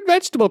textured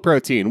vegetable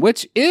protein,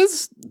 which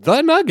is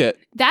the nugget.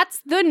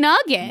 That's the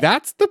nugget.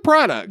 That's the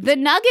product. The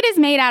nugget is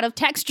made out of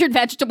textured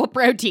vegetable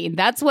protein.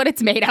 That's what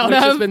it's made out which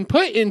of. has been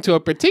put into a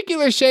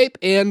particular shape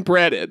and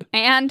breaded.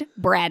 And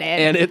breaded.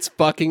 And it's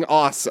fucking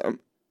awesome.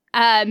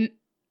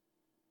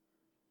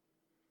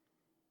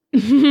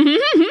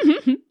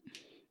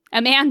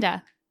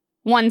 Amanda,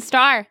 1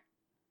 star.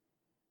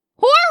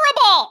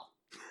 Horrible!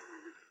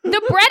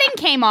 The breading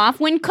came off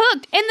when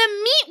cooked, and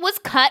the meat was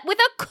cut with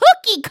a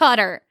cookie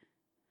cutter.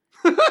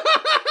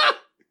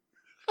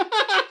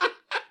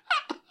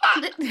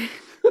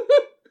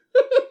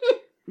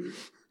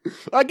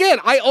 Again,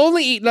 I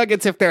only eat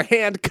nuggets if they're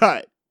hand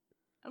cut.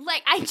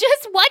 What did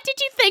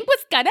you think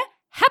was gonna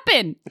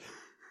happen?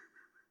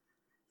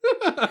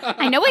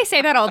 I know I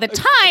say that all the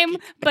time,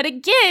 but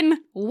again,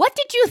 what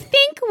did you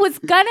think was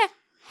gonna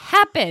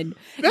happen?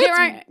 There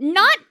are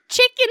not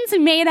chickens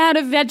made out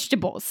of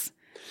vegetables.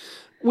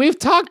 We've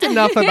talked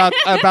enough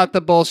about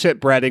the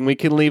bullshit breading. We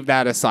can leave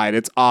that aside.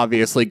 It's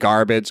obviously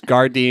garbage.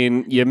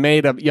 Gardein, you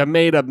made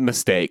a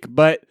mistake.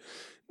 But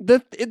the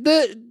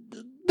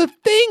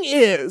thing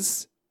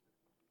is,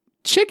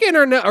 chicken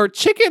or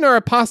chicken or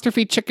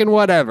apostrophe chicken,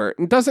 whatever.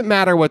 It doesn't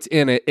matter what's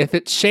in it. If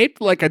it's shaped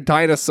like a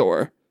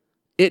dinosaur,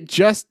 it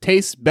just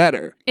tastes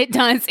better. It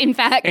does, in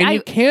fact. And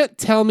you can't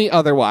tell me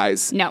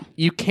otherwise. No.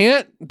 You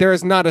can't. There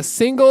is not a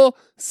single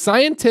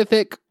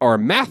scientific or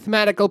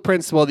mathematical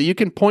principle that you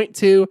can point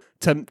to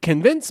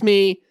convince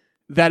me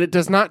that it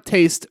does not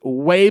taste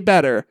way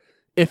better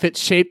if it's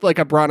shaped like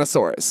a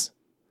brontosaurus.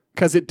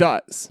 Because it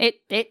does.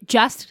 It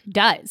just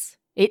does.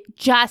 It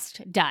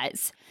just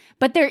does.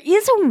 But there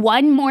is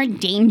one more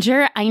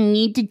danger I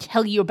need to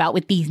tell you about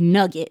with these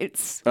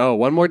nuggets. Oh,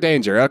 one more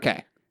danger.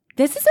 Okay.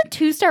 This is a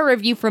 2-star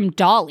review from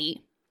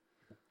Dolly.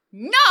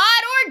 Not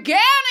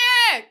organic!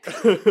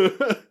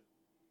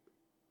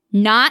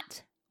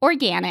 Not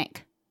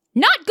organic.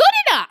 Not good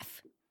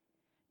enough.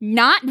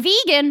 Not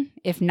vegan,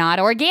 if not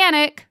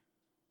organic.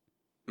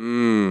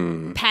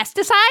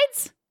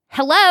 Pesticides?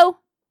 Hello?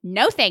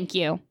 No thank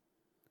you.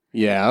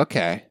 Yeah,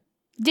 okay.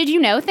 Did you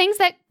know things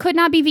that could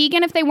not be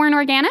vegan if they weren't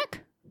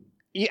organic?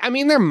 Yeah, I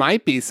mean, there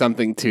might be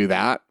something to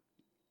that.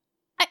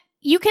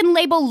 You can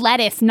label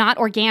lettuce not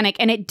organic,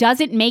 and it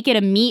doesn't make it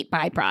a meat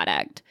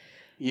byproduct.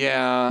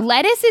 Yeah.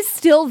 Lettuce is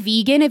still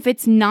vegan if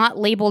it's not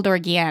labeled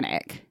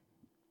organic.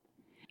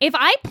 If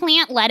I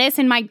plant lettuce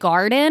in my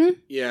garden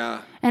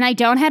Yeah. and I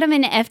don't have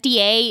an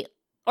FDA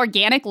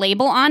organic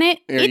label on it,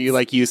 Or you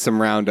like use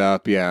some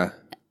Roundup, yeah.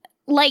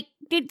 like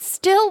it's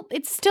still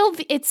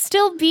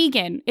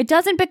vegan. It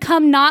doesn't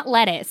become not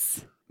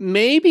lettuce.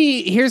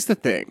 Maybe here's the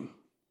thing.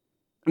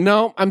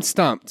 No, I'm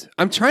stumped.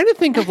 I'm trying to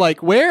think of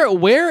like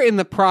where in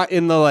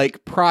the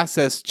like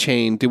process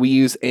chain do we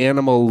use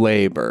animal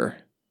labor?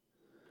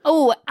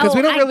 Because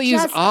we don't really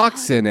use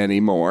oxen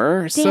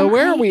anymore. So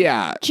where are we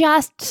at?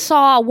 Just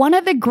saw one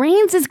of the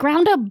grains is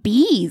ground up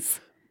bees.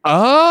 Oh,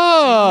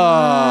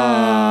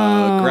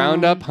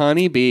 ground up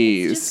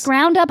honeybees. Just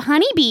ground up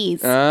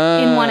honeybees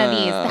in one of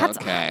these. That's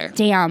okay.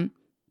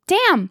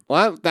 Damn.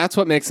 Well, that's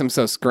what makes them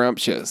so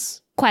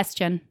scrumptious.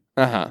 Question.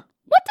 Uh-huh.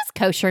 What does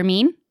kosher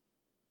mean?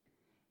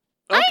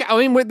 Okay, I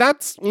mean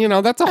that's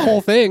a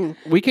whole thing.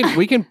 We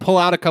can pull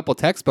out a couple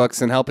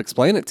textbooks and help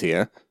explain it to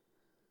you.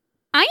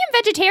 I am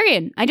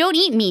vegetarian. I don't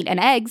eat meat and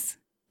eggs.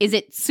 Is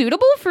it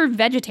suitable for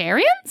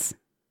vegetarians?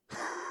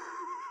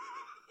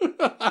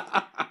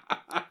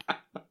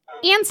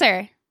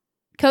 Answer.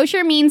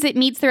 Kosher means it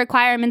meets the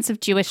requirements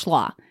of Jewish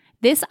law.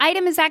 This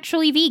item is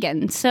actually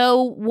vegan,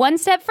 so one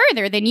step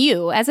further than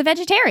you as a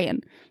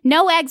vegetarian.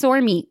 No eggs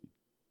or meat.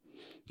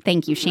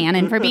 Thank you,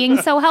 Shannon, for being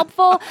so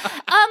helpful.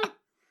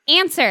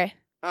 Answer.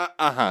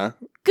 Uh-huh.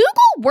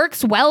 Google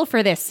works well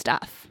for this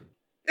stuff.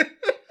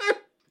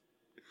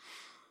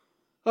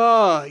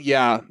 Oh,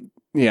 yeah.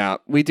 Yeah,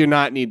 we do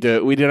not need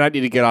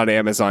to get on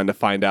Amazon to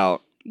find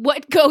out.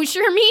 What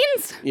kosher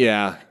means?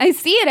 Yeah. I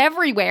see it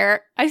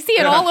everywhere. I see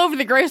it all over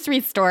the grocery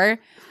store.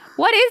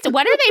 What are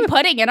they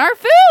putting in our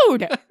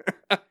food?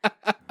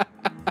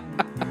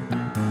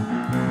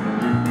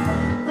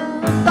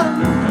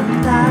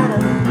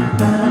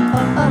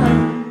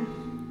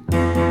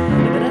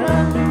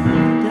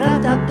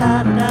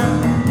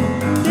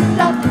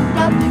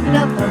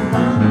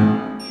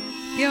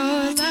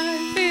 Your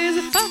life is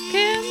a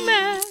fucking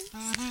mess.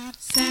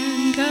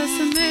 Send us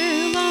a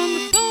mail on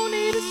the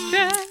phony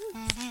distress.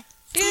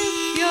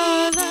 If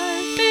your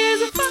life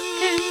is a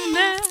fucking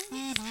mess,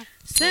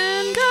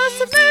 send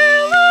us a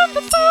mail on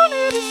the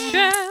phony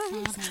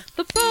distress.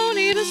 The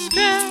phony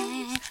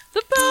distress.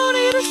 The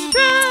phony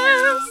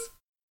distress.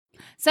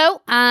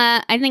 So,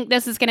 I think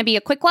this is going to be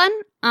a quick one.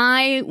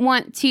 I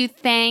want to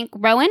thank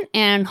Rowan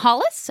and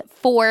Hollis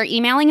for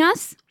emailing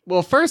us.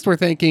 Well, first we're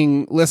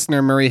thanking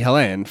listener Marie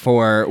Helene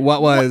for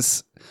what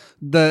was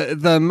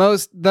the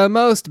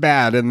most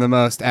bad and the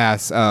most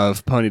ass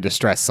of Pony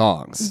Distress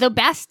songs. The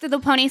best the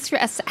Pony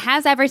Distress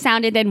has ever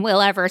sounded and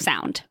will ever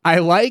sound. I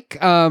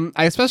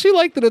especially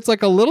like that it's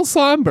like a little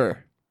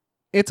somber.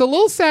 It's a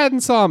little sad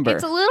and somber.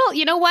 It's a little,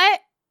 you know what?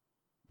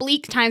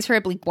 Bleak times for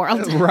a bleak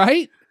world.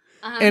 Right?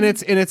 And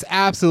it's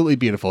absolutely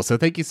beautiful. So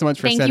thank you so much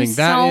for sending that in.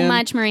 Thank you so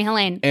much, Marie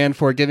Helene. And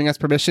for giving us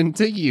permission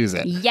to use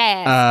it.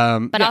 Yes.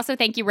 But also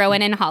thank you,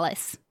 Rowan and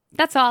Hollis.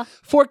 That's all.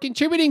 For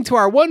contributing to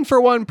our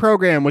 1-for-1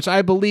 program, which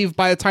I believe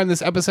by the time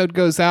this episode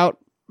goes out,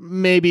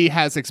 maybe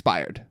has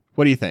expired.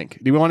 What do you think?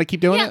 Do we want to keep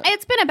doing it? Yeah,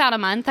 it's been about a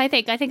month. I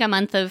think a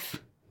month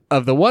of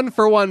the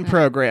 1-for-1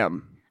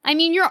 program. I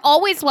mean, you're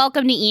always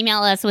welcome to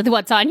email us with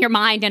what's on your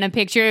mind and a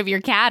picture of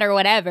your cat or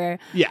whatever.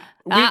 Yeah.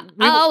 I'll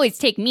always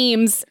take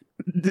memes.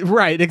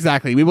 Right,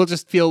 exactly. We will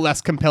just feel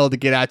less compelled to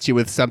get at you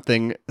with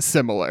something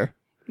similar.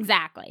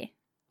 Exactly.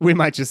 We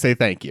might just say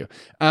thank you.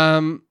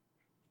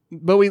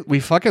 But we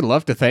fucking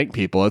love to thank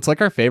people. It's like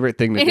our favorite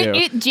thing to do.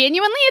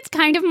 Genuinely, it's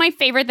kind of my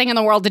favorite thing in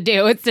the world to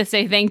do. It's to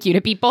say thank you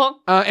to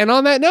people. And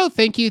on that note,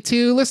 thank you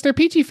to listener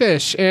Peachy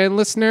Fish and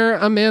listener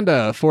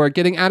Amanda for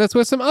getting at us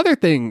with some other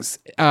things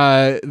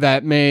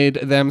that made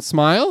them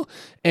smile.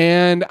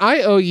 And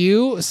I owe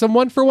you some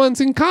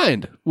 1-for-1s in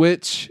kind,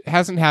 which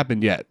hasn't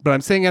happened yet. But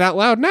I'm saying it out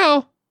loud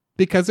now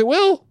because it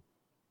will.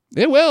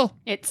 It will.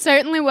 It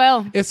certainly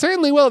will. It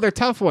certainly will. They're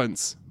tough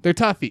ones. They're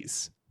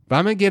toughies. But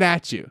I'm going to get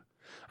at you.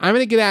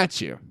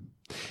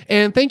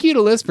 And thank you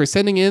to Liz for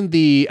sending in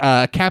the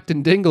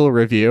Captain Dingle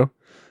review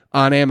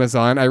on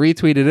Amazon. I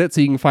retweeted it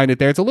so you can find it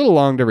there. It's a little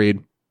long to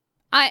read.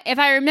 If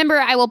I remember,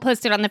 I will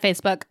post it on the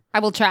Facebook. I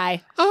will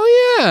try.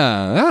 Oh,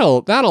 yeah.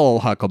 That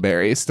old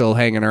Huckleberry is still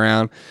hanging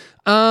around.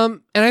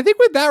 And I think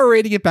with that, we're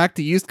ready to get back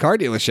to used car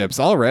dealerships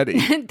already.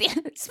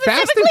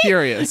 Fast and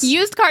furious.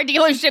 Used car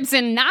dealerships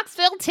in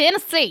Knoxville,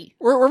 Tennessee.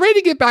 We're ready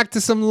to get back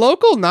to some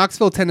local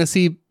Knoxville,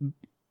 Tennessee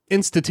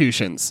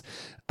institutions,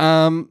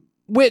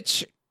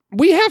 which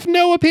we have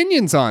no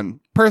opinions on,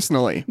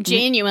 personally.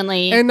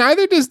 Genuinely. And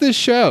neither does this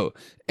show.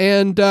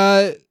 And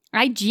I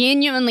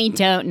genuinely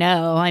don't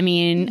know. I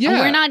mean,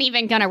 we're not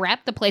even going to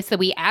rep the place that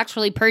we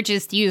actually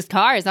purchased used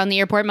cars on the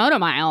Airport Motor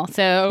Mile.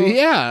 So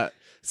yeah.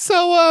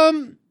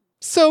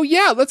 So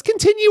yeah, let's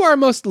continue our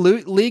most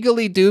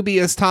legally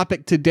dubious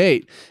topic to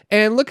date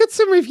and look at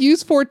some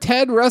reviews for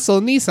Ted Russell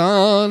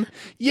Nissan.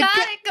 You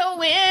gotta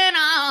go in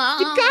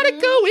on. You gotta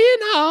go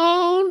in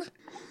on.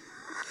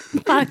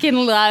 Fucking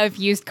love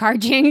used car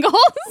jingles.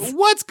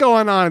 What's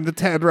going on in the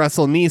Ted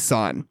Russell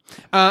Nissan?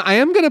 I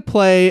am going to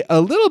play a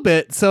little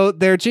bit. So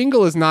their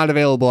jingle is not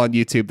available on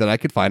YouTube that I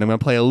could find. I'm going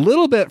to play a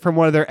little bit from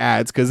one of their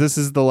ads because this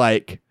is the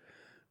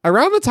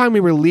Around the time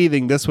we were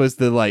leaving, this was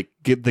the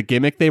the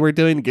gimmick they were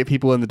doing to get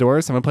people in the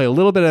doors. I'm going to play a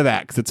little bit of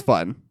that because it's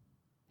fun.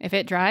 If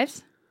it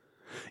drives?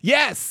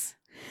 Yes!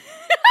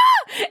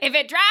 If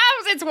it drives,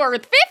 it's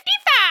worth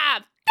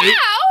 $55,000.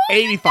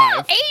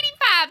 85. $85,000.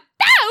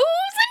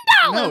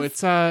 No,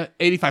 it's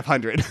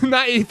 $8,500.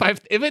 Not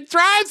 85. If it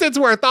drives, it's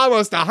worth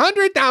almost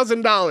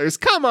 $100,000.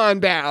 Come on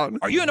down.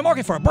 Are you in the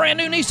market for a brand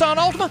new Nissan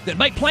Altima? Then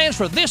make plans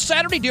for this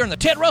Saturday during the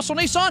Ted Russell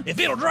Nissan. If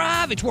it'll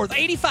drive, it's worth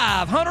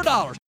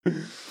 $8,500.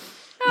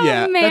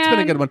 Yeah, man. that's been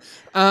a good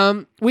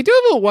one. We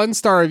do have a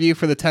 1-star review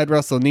for the Ted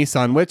Russell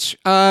Nissan, which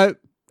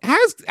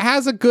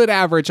has a good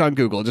average on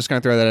Google. Just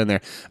gonna throw that in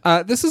there.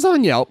 This is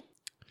on Yelp.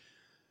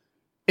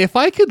 If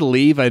I could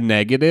leave a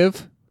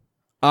negative,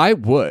 I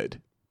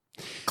would.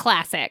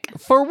 Classic.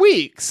 For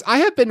weeks, I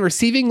have been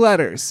receiving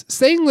letters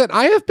saying that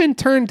I have been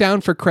turned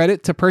down for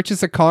credit to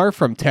purchase a car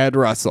from Ted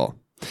Russell.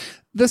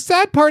 The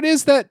sad part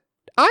is that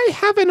I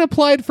haven't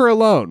applied for a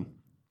loan.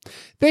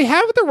 They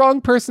have the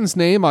wrong person's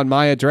name on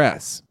my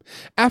address.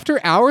 After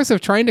hours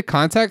of trying to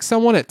contact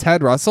someone at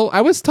Ted Russell,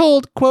 I was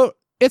told, quote,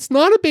 "It's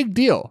not a big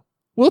deal.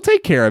 We'll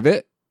take care of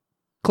it."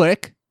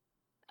 Click.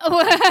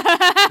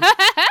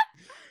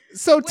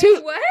 So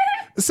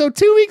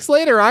 2 weeks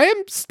later, I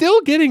am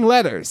still getting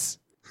letters.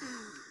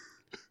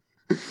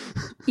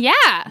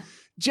 Yeah.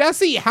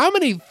 Jesse, how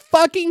many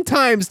fucking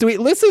times do we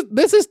listen?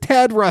 This is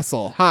Ted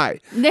Russell. Hi.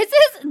 This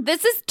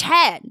is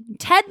Ted.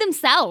 Ted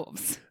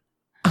themselves.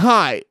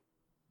 Hi.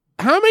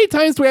 How many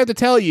times do we have to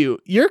tell you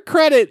your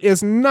credit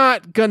is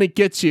not gonna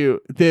get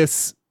you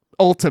this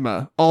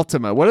Altima?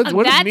 What is That's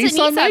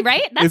Nissan a Nissan, make?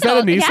 right? Is that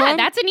a Nissan? Yeah,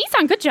 that's a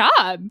Nissan. Good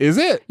job. Is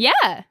it?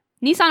 Yeah.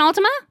 Nissan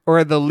Altima?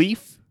 Or the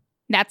Leaf?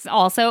 That's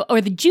also,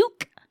 or the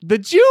Juke. The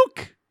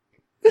Juke.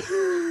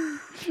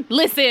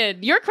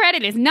 Listen, your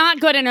credit is not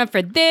good enough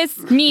for this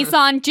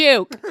Nissan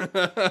Juke.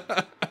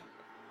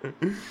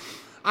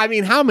 I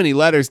mean, how many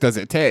letters does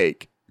it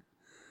take?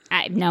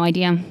 I have no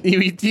idea. Do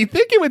you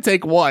think it would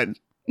take one?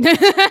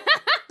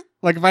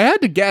 Like, if I had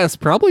to guess,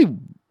 probably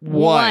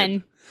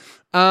one.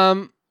 We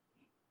have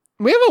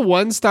a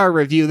 1-star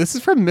review. This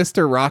is from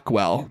Mr.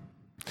 Rockwell.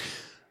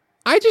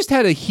 I just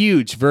had a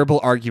huge verbal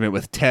argument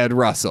with Ted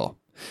Russell.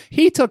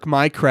 He took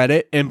my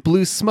credit and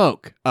blew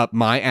smoke up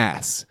my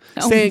ass.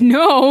 Saying,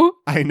 no.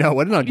 I know,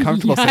 what an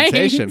uncomfortable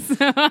sensation.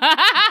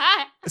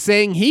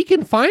 Saying he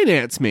can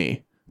finance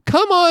me.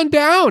 Come on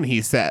down,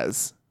 he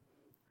says.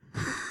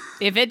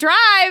 If it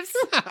drives.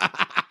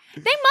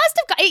 They must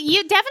have.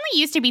 You definitely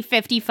used to be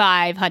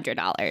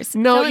 $5,500.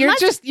 No, So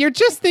you're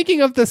just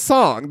thinking of the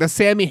song, the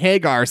Sammy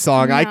Hagar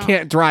song. No. I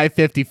can't drive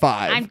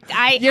 55.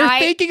 You're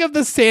thinking of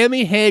the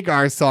Sammy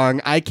Hagar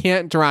song. I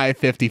can't drive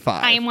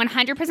 55. I am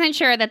 100%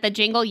 sure that the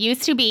jingle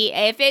used to be,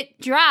 if it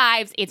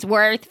drives, it's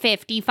worth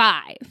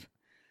 55.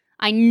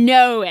 I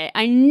know it.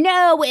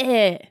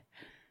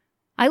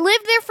 I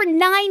lived there for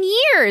 9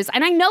 years,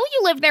 and I know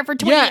you lived there for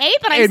 28,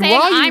 but I'm saying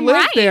while you I'm lived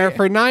right. there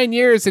for 9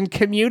 years and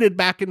commuted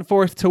back and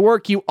forth to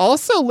work, you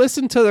also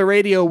listened to the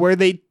radio where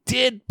they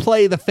did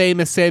play the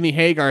famous Sammy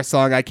Hagar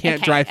song, I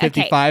Can't Drive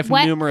 55,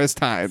 numerous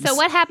times. So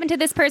what happened to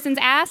this person's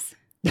ass?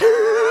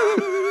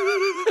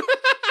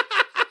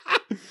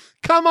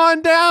 Come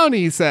on down,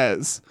 he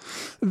says.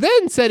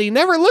 Then said he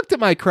never looked at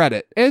my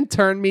credit and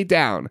turned me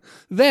down.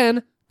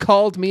 Then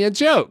called me a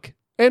joke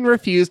and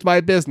refused my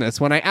business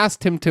when I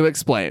asked him to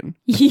explain.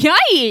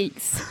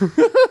 Yikes.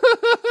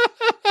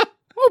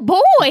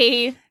 Oh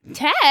boy,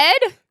 Ted.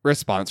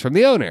 Response from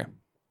the owner.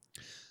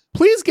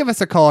 Please give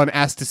us a call and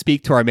ask to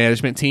speak to our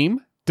management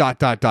team. ...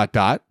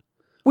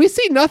 We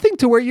see nothing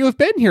to where you have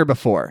been here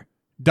before. ...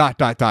 You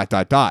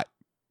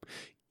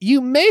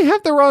may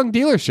have the wrong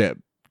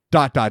dealership. ...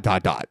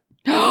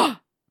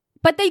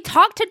 But they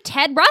talked to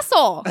Ted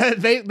Russell.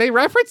 They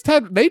referenced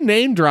Ted. They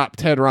name dropped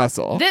Ted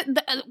Russell.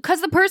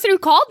 Because the person who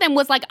called them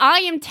was like,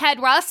 I am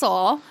Ted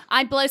Russell.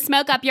 I'd blow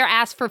smoke up your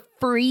ass for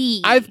free.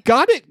 I've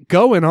got it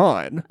going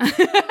on.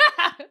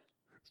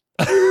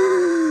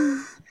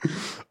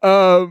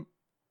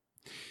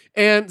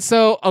 And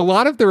so a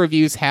lot of the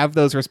reviews have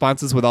those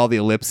responses with all the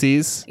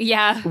ellipses.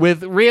 Yeah.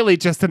 With really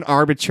just an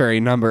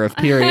arbitrary number of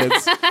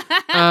periods.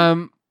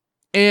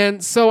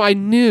 And so I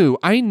knew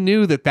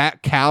that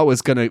cow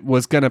was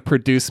gonna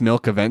produce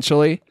milk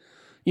eventually.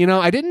 You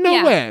know, I didn't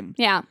know when.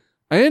 Yeah.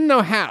 I didn't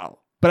know how,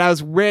 but I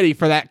was ready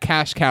for that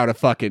cash cow to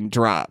fucking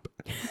drop.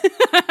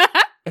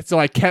 And so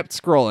I kept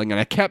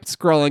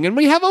scrolling, and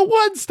we have a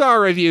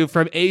 1-star review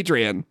from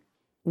Adrian.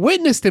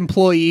 Witnessed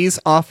employees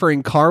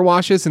offering car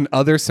washes and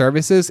other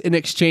services in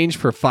exchange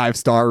for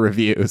 5-star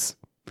reviews.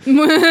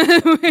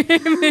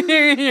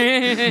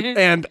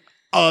 And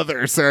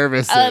other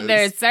services.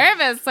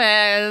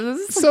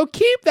 So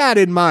keep that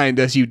in mind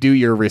as you do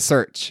your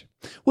research.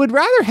 Would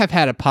rather have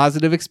had a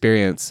positive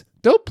experience.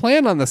 Don't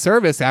plan on the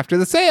service after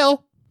the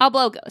sale. I'll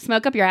blow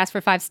smoke up your ass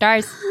for 5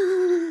 stars.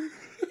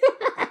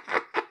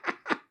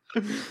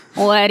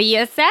 What do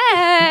you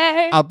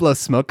say? I'll blow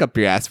smoke up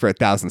your ass for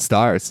 1,000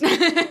 stars.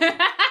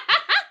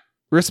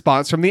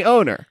 Response from the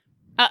owner.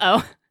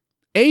 Uh-oh.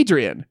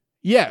 Adrian,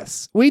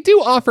 yes, we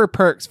do offer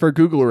perks for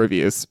Google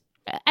reviews.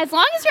 As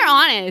long as you're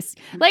honest.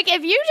 Like,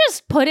 if you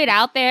just put it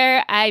out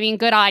there, I mean,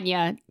 good on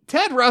you.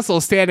 Ted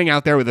Russell standing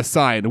out there with a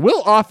sign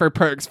will offer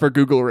perks for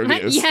Google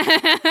reviews.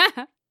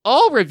 Yeah.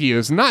 All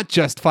reviews, not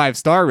just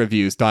 5-star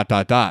reviews, ...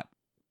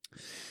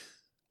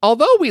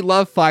 Although we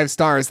love 5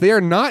 stars, they are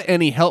not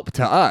any help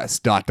to us, ...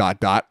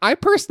 I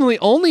personally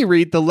only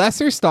read the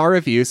lesser star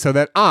reviews so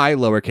that I,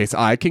 lowercase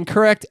I, can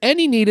correct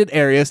any needed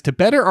areas to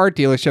better our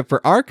dealership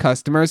for our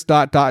customers, ...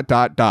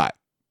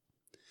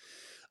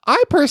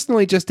 I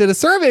personally just did a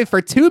survey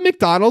for 2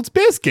 McDonald's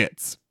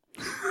biscuits.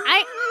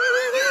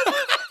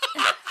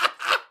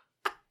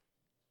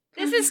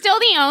 This is still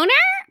the owner?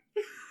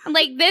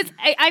 Like this,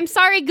 I'm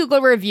sorry,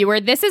 Google reviewer.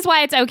 This is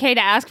why it's okay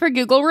to ask for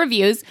Google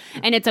reviews,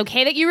 and it's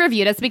okay that you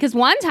reviewed us because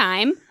one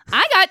time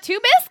I got 2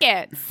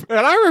 biscuits.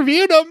 And I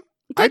reviewed them.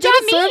 I Good did a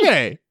job, me.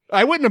 survey.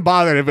 I wouldn't have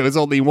bothered if it was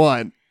only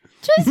one.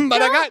 Just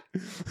But I don't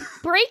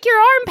break your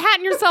arm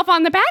patting yourself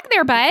on the back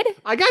there, bud.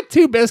 got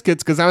 2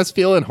 biscuits because I was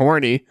feeling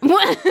horny.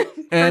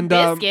 And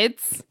For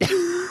biscuits.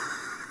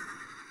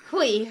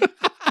 Hui.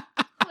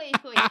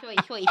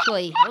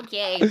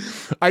 Okay.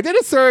 I did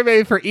a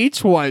survey for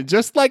each one,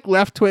 just like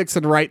left Twix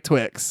and right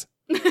Twix.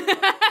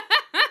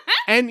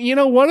 And, you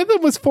know, one of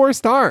them was 4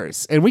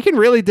 stars. And we can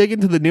really dig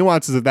into the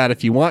nuances of that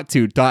if you want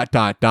to, ...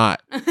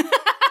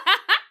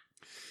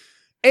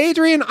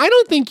 Adrian, I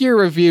don't think your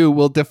review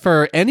will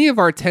defer any of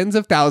our tens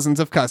of thousands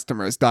of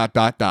customers, ...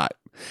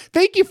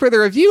 Thank you for the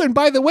review. And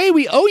by the way,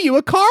 we owe you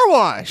a car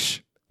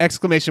wash! ! Now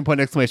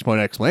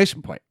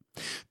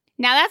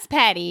that's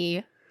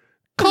petty.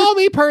 Call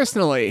me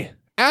personally.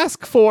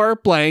 Ask for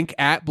blank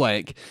at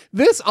blank.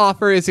 This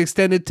offer is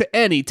extended to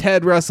any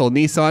Ted Russell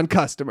Nissan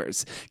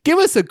customers. Give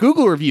us a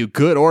Google review,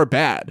 good or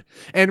bad,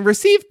 and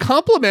receive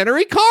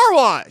complimentary car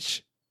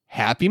wash.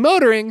 Happy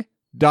motoring. ...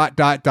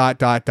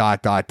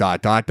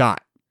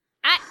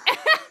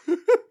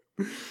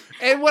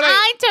 And what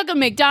I took a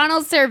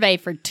McDonald's survey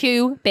for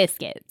 2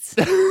 biscuits.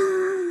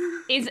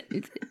 Is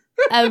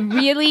a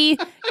really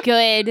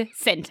good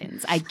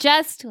sentence. I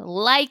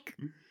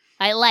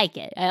like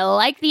it. I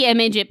like the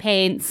image it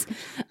paints.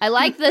 I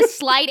like the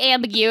slight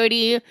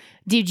ambiguity.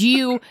 Did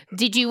you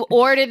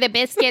order the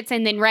biscuits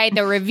and then write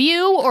the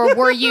review,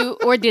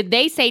 or did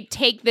they say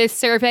take this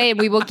survey and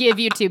we will give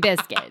you 2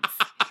 biscuits?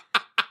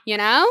 You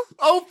know?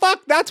 Oh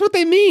fuck, that's what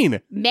they mean.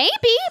 Maybe,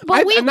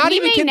 but we not we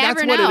even may kidding.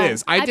 never That's know. what it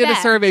is. I did a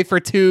bet. survey for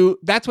 2.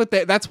 That's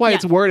why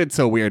it's worded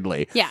so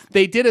weirdly. Yeah.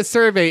 They did a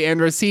survey and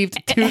received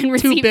 2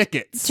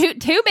 biscuits. Two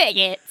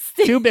biscuits.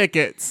 2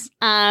 biscuits.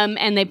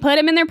 And they put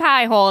them in their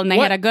pie hole and they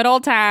What? had a good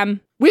old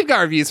time. We've got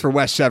reviews for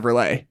West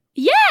Chevrolet.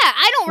 Yeah,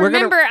 I don't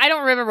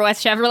remember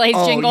West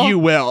Chevrolet's jingle. Oh, you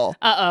will.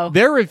 Uh-oh.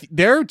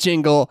 Their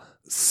jingle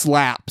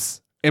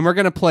slaps, and we're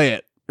gonna play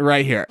it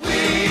right here.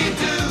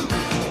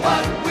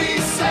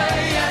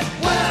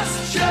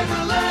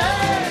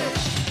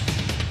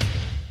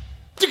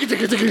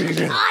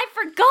 I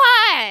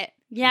forgot.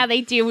 Yeah,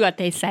 they do what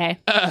they say.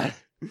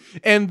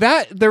 And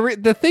that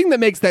the thing that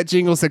makes that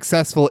jingle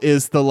successful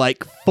is the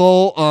like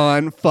full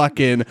on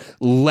fucking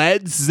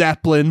Led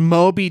Zeppelin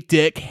Moby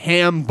Dick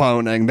ham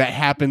boning that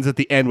happens at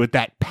the end with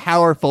that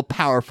powerful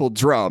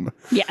drum.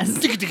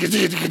 Yes.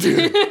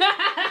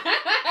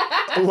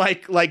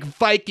 like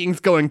Vikings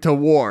going to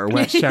war,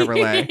 West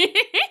Chevrolet.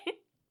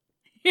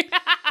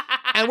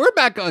 And we're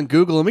back on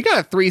Google and we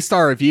got a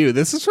 3-star review.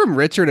 This is from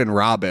Richard and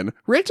Robin.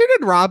 Richard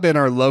and Robin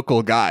are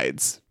local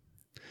guides.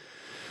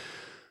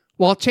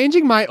 While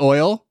changing my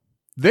oil,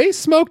 they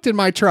smoked in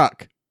my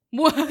truck.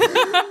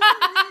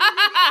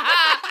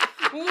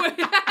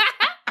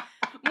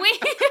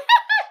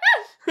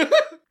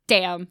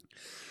 Damn.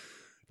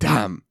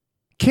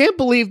 Can't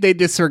believe they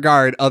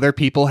disregard other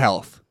people's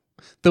health.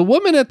 The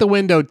woman at the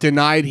window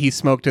denied he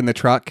smoked in the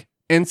truck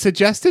and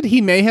suggested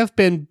he may have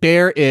been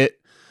bare it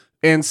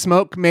and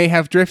smoke may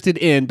have drifted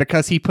in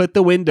because he put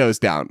the windows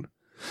down.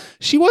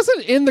 She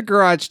wasn't in the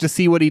garage to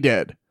see what he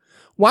did.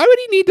 Why would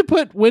he need to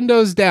put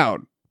windows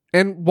down?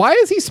 And why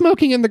is he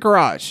smoking in the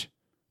garage?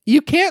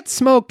 You can't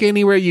smoke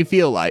anywhere you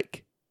feel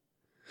like.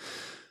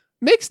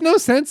 Makes no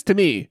sense to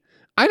me.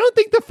 I don't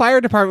think the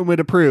fire department would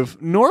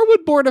approve, nor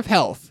would Board of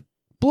Health.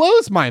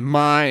 Blows my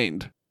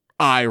mind.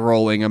 Eye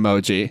rolling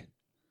emoji.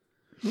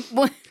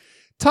 What?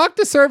 Talked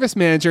to service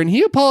manager and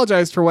he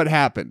apologized for what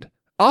happened.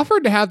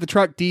 Offered to have the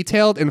truck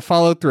detailed and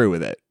followed through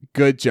with it.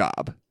 Good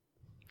job.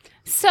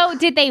 So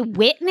did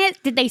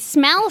they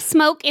smell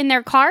smoke in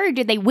their car, or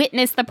did they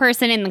witness the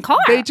person in the car?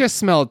 They just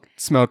smelled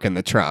smoke in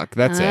the truck.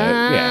 That's it.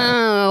 Yeah.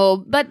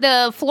 Oh, but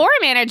the floor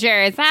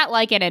manager, is that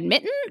like an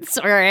admittance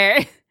or?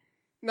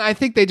 I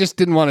think they just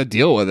didn't want to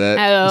deal with it.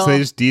 Oh. So they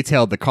just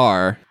detailed the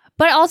car.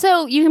 But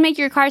also, you can make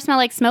your car smell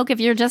like smoke if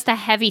you're just a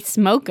heavy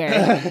smoker.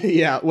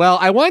 Yeah. Well,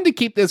 I wanted to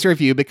keep this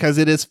review because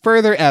it is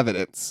further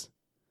evidence.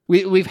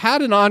 We've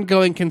had an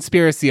ongoing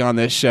conspiracy on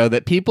this show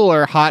that people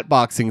are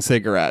hotboxing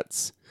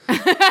cigarettes.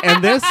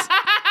 And this...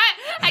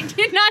 I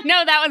did not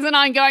know that was an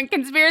ongoing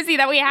conspiracy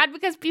that we had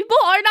because people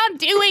are not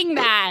doing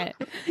that.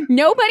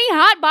 Nobody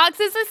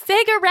hotboxes a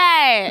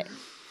cigarette.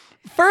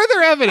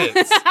 Further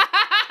evidence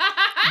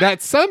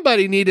that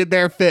somebody needed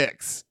their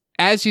fix.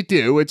 As you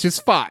do, which is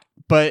fine.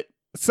 But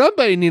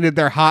somebody needed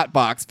their hot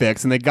box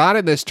fixed, and they got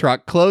in this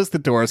truck, closed the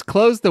doors,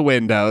 closed the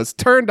windows,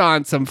 turned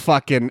on some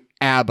fucking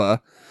ABBA,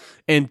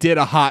 and did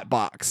a hot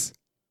box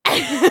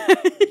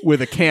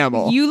with a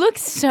camel. You look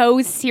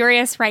so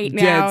serious right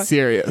now. Dead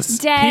serious.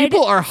 Dead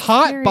People are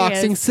hot serious.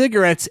 boxing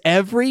cigarettes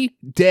every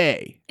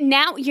day.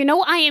 Now,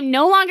 I am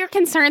no longer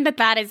concerned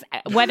that is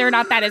whether or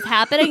not that is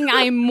happening.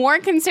 I am more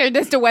concerned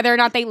as to whether or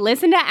not they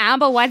listen to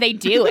ABBA while they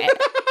do it.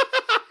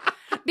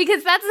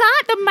 Because that's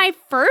not my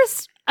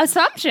first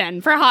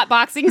assumption for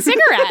hotboxing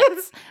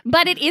cigarettes,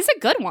 but it is a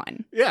good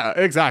one. Yeah,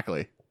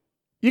 exactly.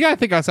 You gotta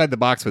think outside the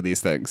box with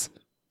these things.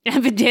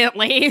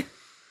 Evidently.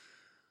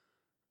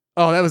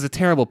 Oh, that was a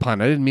terrible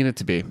pun. I didn't mean it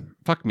to be.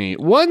 Fuck me.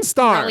 1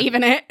 star. Believe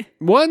in it.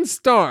 1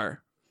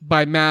 star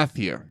by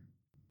Matthew.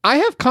 I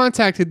have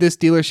contacted this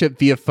dealership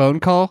via phone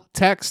call,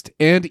 text,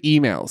 and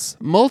emails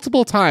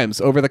multiple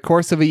times over the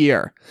course of a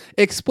year,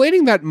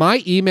 explaining that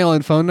my email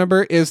and phone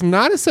number is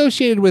not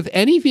associated with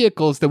any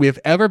vehicles that have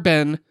ever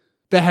been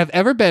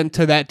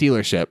to that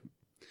dealership,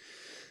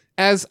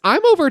 as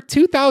I'm over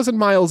 2,000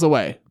 miles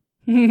away.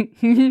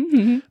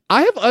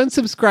 I have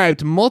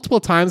unsubscribed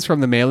multiple times from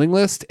the mailing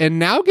list and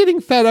now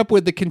getting fed up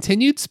with the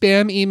continued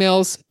spam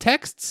emails,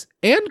 texts,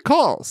 and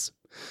calls.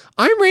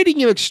 I'm rating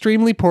you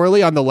extremely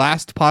poorly on the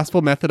last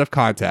possible method of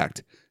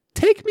contact.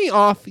 Take me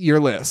off your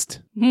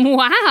list.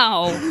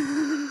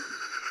 Wow.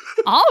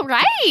 All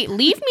right.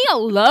 Leave me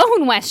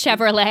alone, West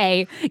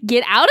Chevrolet.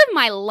 Get out of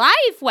my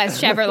life,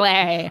 West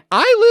Chevrolet.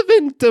 I live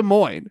in Des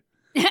Moines.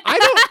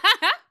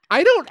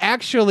 I don't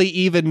actually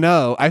even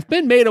know. I've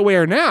been made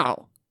aware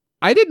now.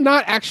 I did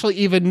not actually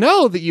even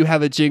know that you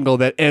have a jingle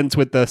that ends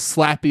with the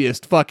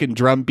slappiest fucking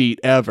drum beat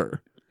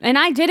ever. And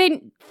I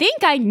didn't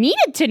think I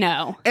needed to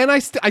know. And I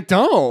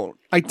don't.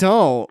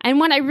 And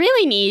what I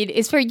really need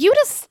is for you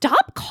to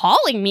stop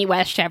calling me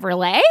West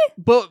Chevrolet.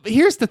 But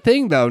here's the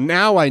thing, though.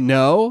 Now I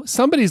know.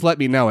 Somebody's let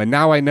me know, and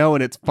now I know,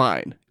 and it's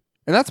fine.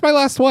 And that's my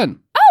last one.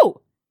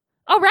 Oh,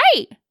 all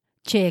right.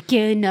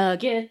 Chicken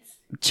nuggets.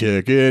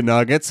 Chicken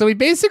nuggets. So we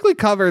basically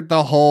covered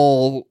the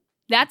whole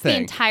That's thing. the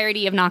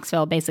entirety of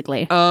Knoxville,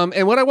 basically.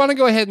 And what I want to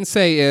go ahead and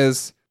say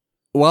is,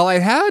 well, I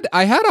had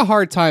a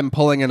hard time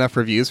pulling enough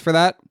reviews for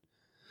that.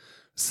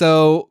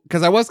 So,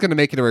 because I was going to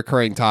make it a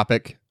recurring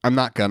topic. I'm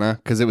not gonna,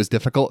 because it was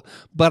difficult.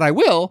 But I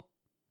will,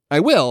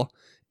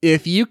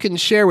 if you can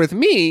share with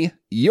me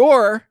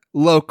your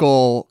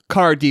local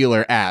car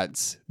dealer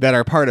ads that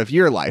are part of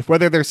your life,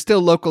 whether they're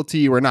still local to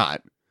you or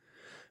not.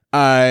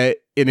 And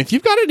if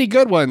you've got any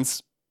good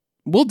ones,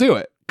 we'll do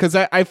it. Because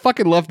I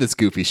fucking love this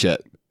goofy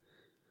shit.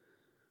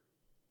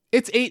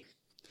 It's 8.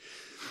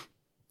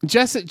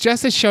 Jess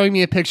is showing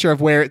me a picture of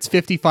where it's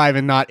 55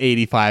 and not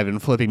 85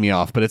 and flipping me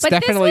off, but it's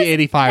definitely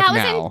 85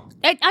 now.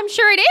 I'm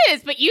sure it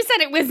is, but you said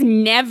it was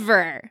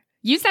never.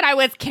 You said I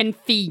was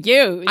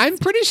confused. I'm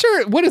pretty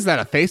sure. What is that,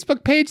 a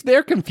Facebook page?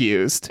 They're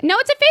confused. No,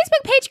 it's a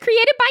Facebook page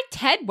created by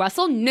Ted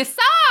Russell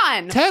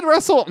Nissan. Ted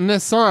Russell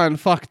Nissan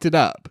fucked it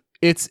up.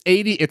 It's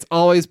 80. It's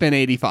always been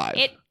 85.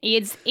 It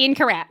is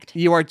incorrect.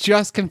 You are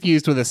just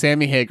confused with a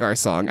Sammy Hagar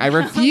song. I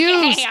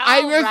refuse. Okay,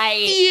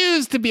 I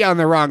refuse to be on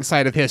the wrong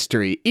side of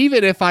history,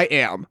 even if I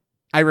am.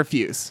 I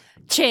refuse.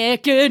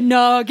 Chicken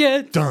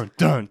nuggets. Dun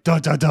dun dun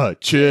dun dun.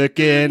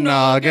 Chicken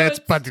nuggets.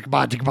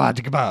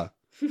 Ba-digga-ba-digga-ba-digga-ba.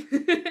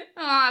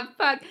 Oh,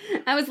 fuck.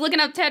 I was looking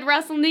up Ted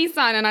Russell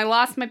Nissan and I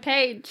lost my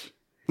page.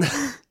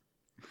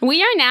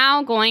 We are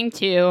now going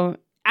to...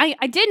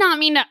 I did not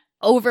mean to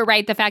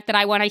overwrite the fact that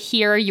I want to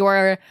hear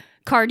your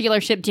car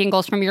dealership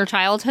jingles from your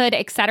childhood,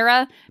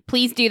 etc.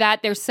 Please do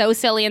that. They're so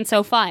silly and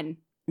so fun.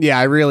 Yeah,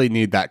 I really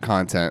need that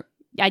content.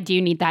 I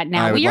do need that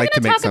now. I would We are like to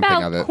going to make talk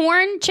something of about it.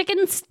 corn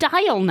chicken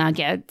style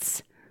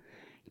nuggets.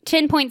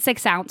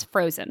 10.6 ounce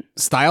frozen.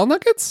 Style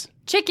nuggets?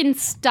 Chicken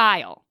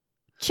style.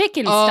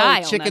 Chicken Oh,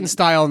 style. chicken nuggets.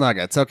 style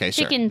nuggets. Okay,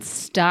 sure. Chicken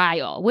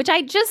style, which I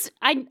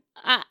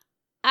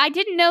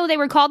didn't know they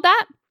were called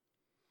that.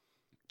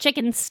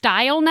 Chicken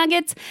style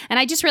nuggets, and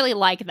I just really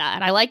like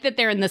that. I like that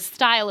they're in the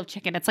style of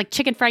chicken. It's like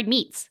chicken fried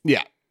meats.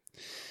 Yeah.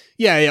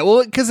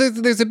 Well, because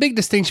there's a big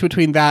distinction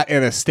between that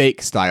and a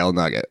steak style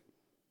nugget.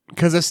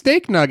 Because a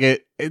steak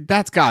nugget,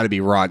 that's got to be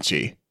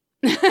raunchy.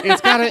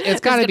 It's got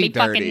to be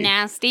dirty. Fucking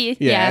nasty.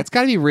 Yeah, it's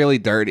got to be really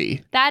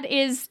dirty. That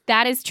is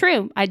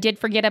true. I did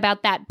forget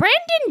about that.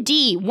 Brandon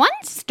D, 1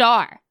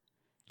 star.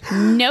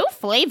 No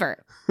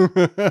flavor.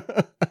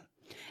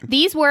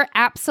 These were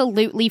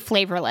absolutely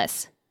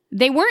flavorless.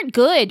 They weren't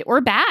good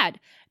or bad.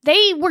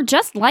 They were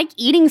just like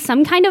eating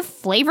some kind of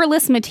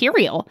flavorless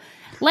material.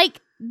 Like,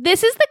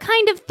 this is the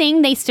kind of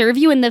thing they serve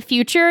you in the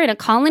future in a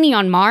colony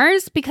on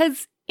Mars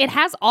because it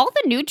has all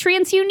the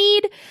nutrients you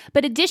need,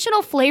 but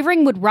additional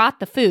flavoring would rot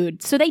the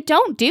food, so they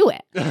don't do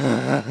it.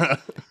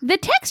 The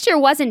texture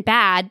wasn't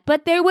bad,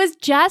 but there was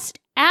just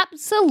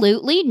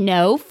absolutely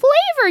no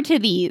flavor to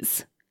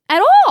these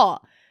at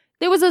all.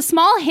 There was a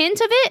small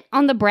hint of it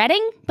on the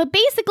breading, but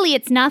basically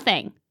it's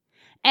nothing.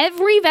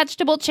 Every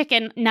vegetable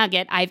chicken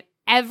nugget I've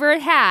ever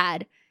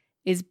had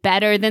is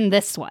better than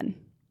this one.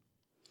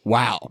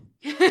 Wow.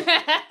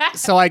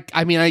 So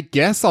I mean, I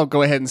guess I'll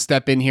go ahead and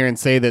step in here and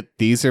say that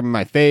these are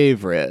my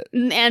favorite.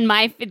 And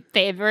my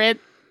favorite.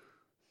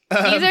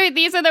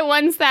 These are the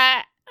ones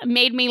that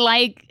made me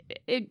like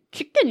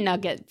chicken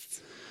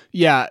nuggets.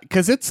 Yeah,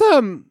 because it's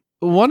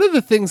one of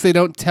the things they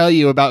don't tell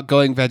you about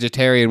going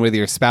vegetarian with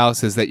your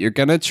spouse is that you're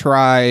gonna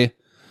try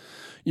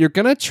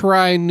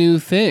new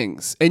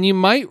things, and you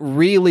might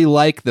really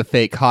like the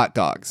fake hot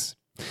dogs.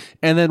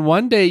 And then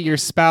one day your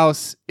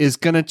spouse is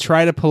gonna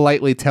try to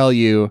politely tell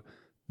you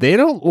they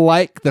don't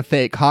like the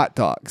fake hot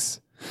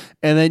dogs.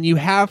 And then you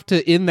have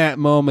to, in that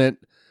moment,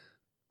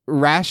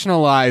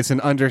 rationalize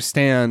and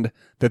understand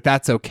that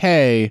that's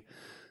okay,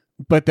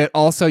 but that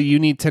also you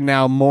need to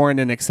now mourn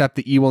and accept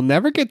that you will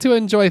never get to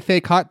enjoy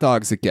fake hot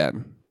dogs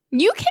again.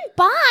 You can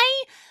buy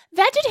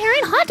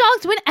vegetarian hot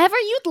dogs whenever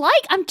you'd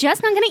like. I'm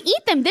just not going to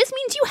eat them. This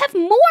means you have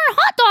more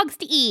hot dogs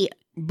to eat.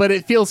 But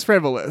it feels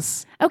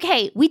frivolous.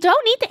 Okay, we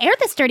don't need to air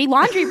this dirty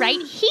laundry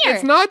right here.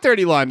 It's not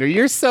dirty laundry.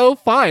 You're so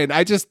fine.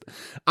 I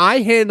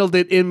handled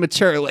it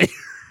immaturely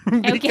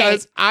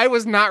because I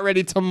was not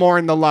ready to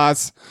mourn the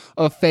loss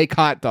of fake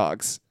hot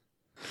dogs.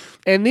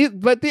 And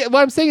what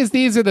I'm saying is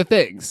these are the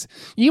things.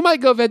 You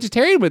might go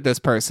vegetarian with this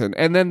person,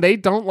 and then they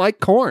don't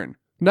like corn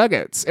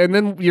nuggets, and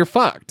then you're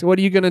fucked. What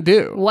are you going to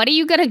do? What are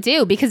you going to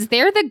do? Because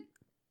they're the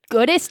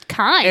goodest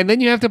kind. And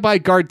then you have to buy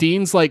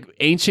Gardene's like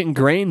ancient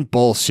grain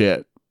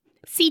bullshit.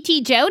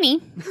 CT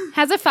Joni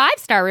has a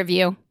 5-star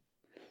review.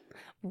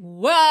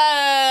 Whoa!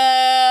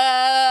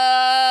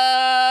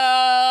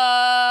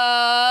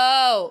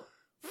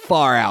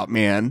 Far out,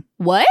 man.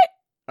 What?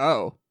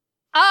 Oh.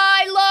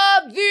 I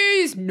love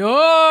these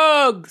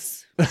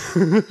nugs.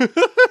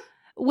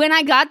 When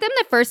I got them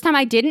the first time,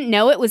 I didn't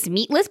know it was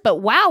meatless, but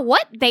wow,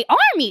 what? They are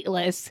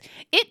meatless.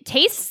 They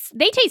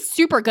taste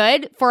super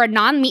good for a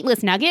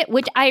non-meatless nugget,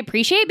 which I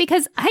appreciate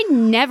because I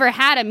never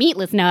had a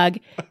meatless nug.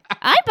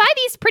 I buy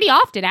these pretty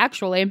often,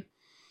 actually.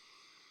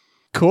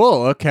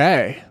 Cool,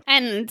 okay.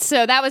 And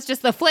so that was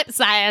just the flip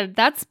side.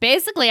 That's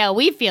basically how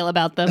we feel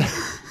about them.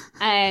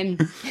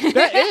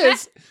 That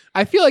is,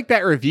 I feel like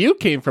that review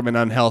came from an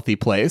unhealthy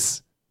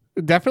place.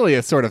 Definitely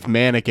a sort of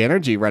manic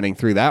energy running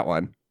through that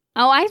one.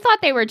 Oh, I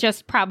thought they were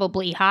just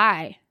probably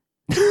high.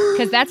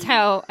 Because that's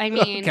how, I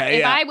mean,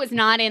 if I was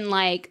not in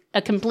like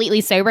a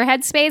completely sober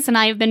headspace and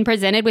I've been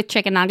presented with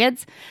chicken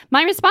nuggets,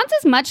 my response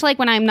is much like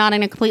when I'm not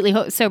in a completely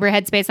sober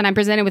headspace and I'm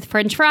presented with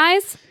French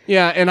fries.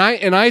 Yeah, and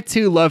I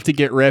too love to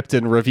get ripped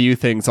and review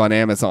things on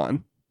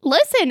Amazon.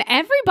 Listen,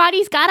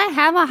 everybody's got to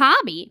have a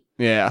hobby.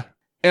 Yeah.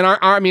 And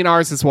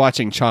ours is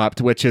watching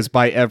Chopped, which is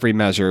by every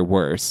measure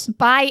worse.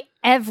 By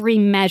every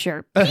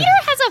measure. Peter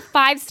has a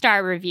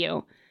 5-star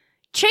review.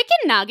 Chicken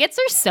nuggets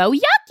are so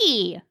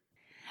yucky.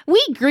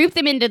 We group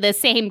them into the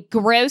same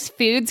gross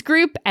foods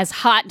group as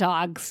hot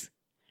dogs.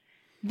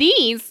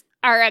 These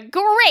are a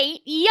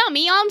great,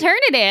 yummy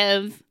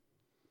alternative.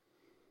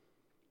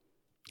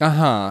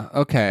 Uh-huh.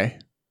 Okay.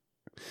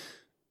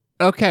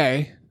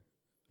 Okay.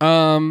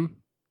 Having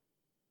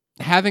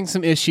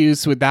some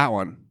issues with that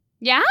one.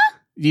 Yeah?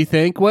 Do you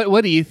think?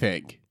 What do you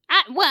think?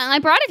 Well, I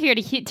brought it here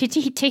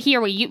to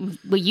hear what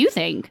you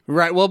think.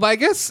 Right. Well, but I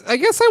guess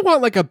I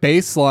want like a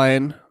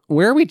baseline.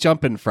 Where are we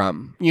jumping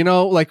from? You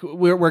know, like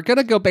we're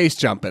gonna go base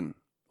jumping.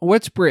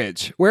 Which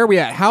bridge? Where are we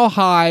at? How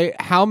high?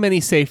 How many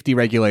safety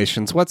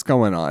regulations? What's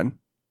going on?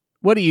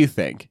 What do you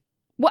think?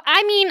 Well,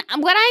 I mean,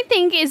 what I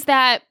think is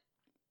that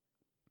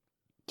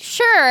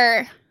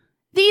sure,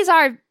 these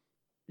are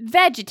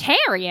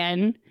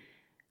vegetarian,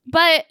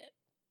 but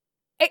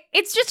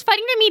it's just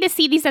funny to me to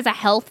see these as a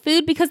health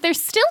food because they're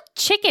still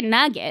chicken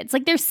nuggets.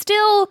 Like it's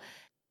still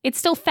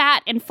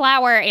fat and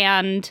flour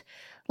and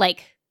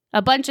like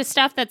a bunch of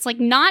stuff that's like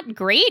not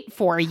great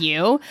for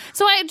you.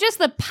 So just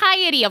the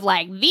piety of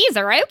like, these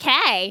are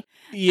okay.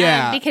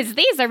 Yeah. Because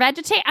these are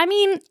vegetarian. I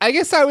mean, I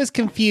guess I was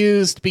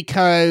confused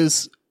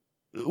because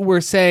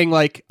we're saying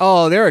like,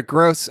 oh, they're a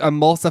gross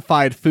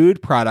emulsified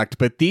food product,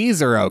 but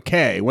these are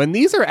okay. When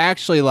these are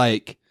actually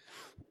like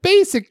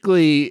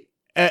basically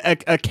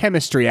a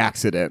chemistry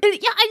accident.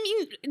 Yeah, I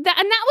mean, that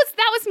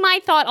was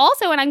my thought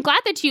also, and I'm glad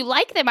that you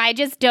like them. I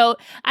just don't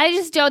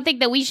think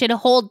that we should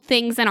hold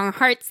things in our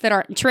hearts that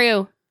aren't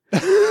true.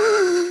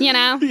 You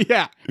know?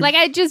 Yeah. Like,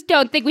 I just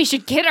don't think we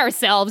should kid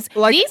ourselves.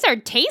 Like, these are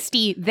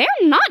tasty. They're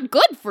not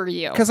good for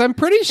you. Because I'm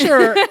pretty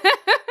sure,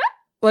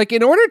 like,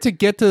 in order to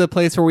get to the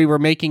place where we were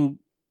making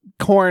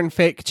corn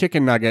fake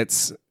chicken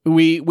nuggets,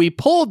 we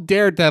pulled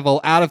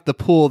Daredevil out of the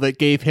pool that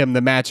gave him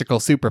the magical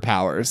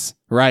superpowers,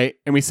 right?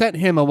 And we sent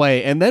him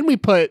away, and then we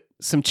put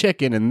some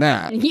chicken in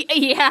that.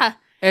 Yeah.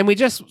 And we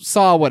just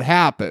saw what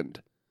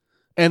happened.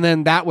 And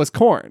then that was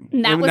corn.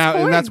 Corn.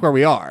 And that's where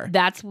we are.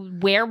 That's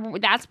where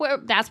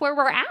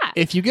we're at.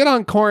 If you get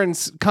on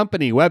Corn's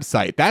company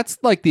website, that's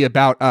like the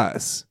About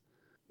Us.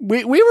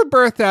 We were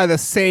birthed out of the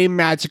same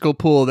magical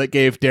pool that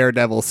gave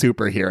Daredevil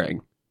super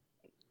hearing.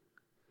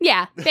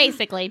 Yeah,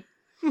 basically.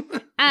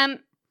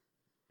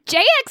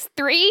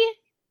 JX3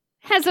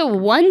 has a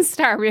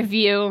 1-star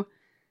review.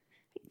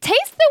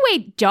 Taste the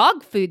way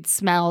dog food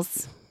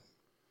smells.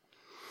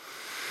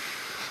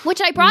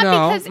 Which I brought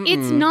No, because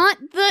it's not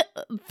the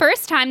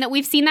first time that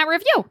we've seen that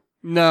review.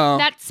 No.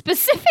 That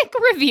specific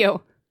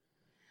review.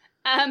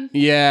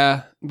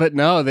 Yeah, but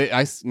no,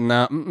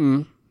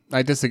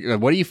 I disagree.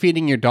 What are you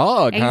feeding your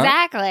dog, huh?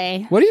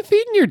 Exactly. What are you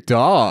feeding your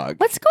dog?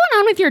 What's going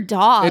on with your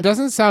dog? It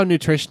doesn't sound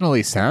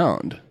nutritionally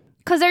sound.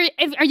 Because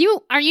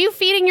are you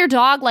feeding your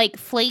dog like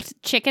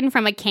flaked chicken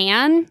from a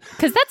can?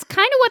 Because that's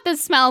kind of what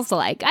this smells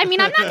like. I mean,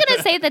 I'm not going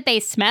to say that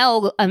they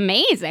smell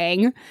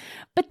amazing,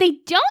 but they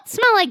don't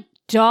smell like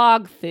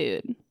dog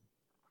food.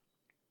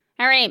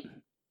 All right.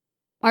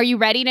 Are you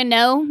ready to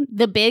know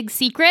the big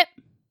secret?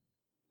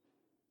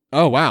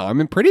 Oh, wow.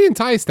 I'm pretty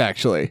enticed,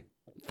 actually.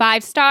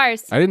 5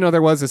 stars I didn't know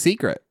there was a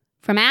secret.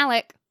 from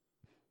Alec.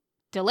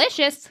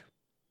 Delicious,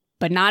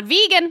 but not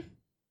vegan.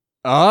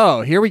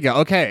 Oh, here we go.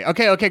 Okay,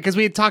 because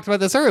we had talked about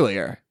this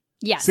earlier.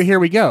 Yes. So here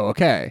we go.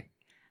 Okay.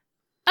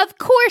 Of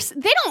course,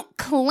 they don't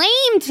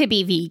claim to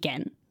be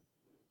vegan.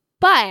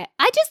 But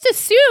I just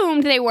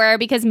assumed they were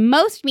because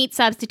most meat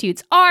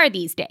substitutes are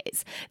these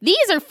days.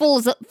 These are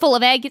full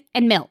of egg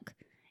and milk.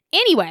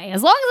 Anyway,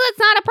 as long as it's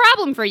not a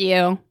problem for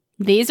you,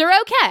 these are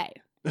okay.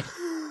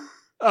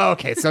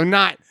 Okay, so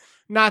not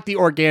the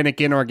organic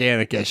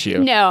inorganic issue.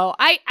 No,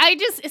 I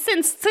just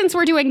since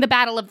we're doing the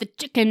battle of the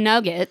chicken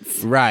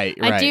nuggets, Right.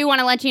 I do want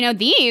to let you know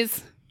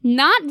these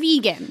not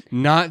vegan.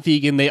 Not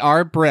vegan. They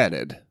are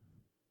breaded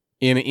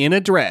in a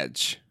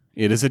dredge.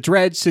 It is a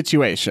dredge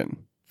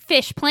situation.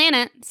 Fish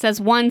Planet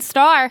says 1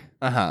 star.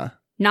 Uh-huh.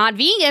 Not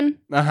vegan.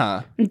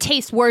 Uh-huh. And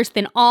tastes worse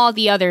than all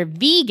the other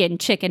vegan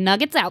chicken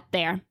nuggets out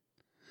there.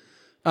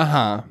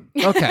 Uh-huh.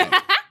 Okay.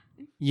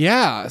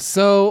 Yeah.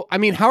 So, I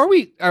mean, how are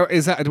we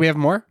do we have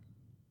more?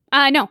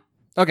 No.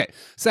 Okay.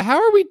 So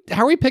how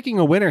are we picking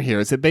a winner here?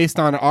 Is it based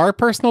on our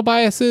personal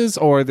biases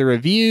or the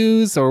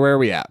reviews or where are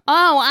we at?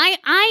 Oh,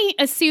 I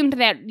assumed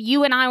that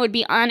you and I would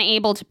be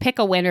unable to pick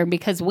a winner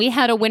because we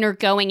had a winner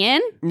going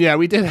in. Yeah,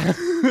 we did.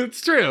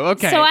 It's true.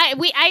 Okay. So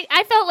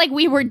I felt like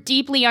we were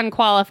deeply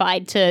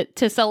unqualified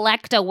to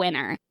select a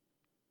winner.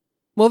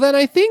 Well, then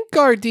I think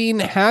Gardein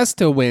has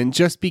to win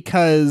just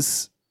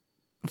because,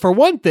 for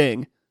one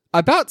thing,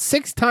 about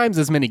 6 times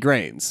as many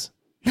grains.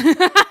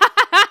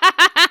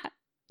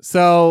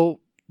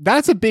 So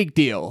that's a big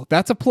deal.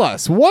 That's a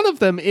plus. One of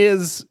them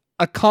is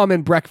a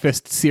common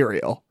breakfast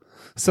cereal.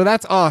 So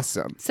that's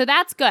awesome. So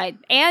that's good.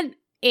 And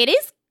it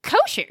is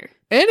kosher.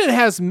 And it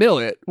has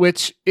millet,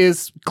 which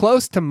is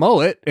close to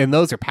mullet, and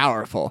those are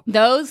powerful.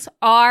 Those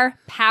are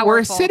powerful.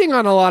 We're sitting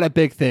on a lot of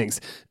big things.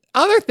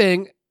 Other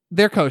thing,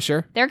 they're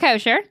kosher. They're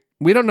kosher.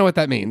 We don't know what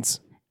that means.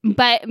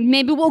 But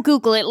maybe we'll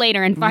Google it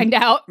later and find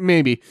out.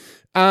 Maybe.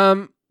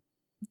 Third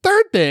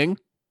thing,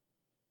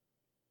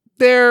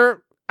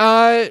 they're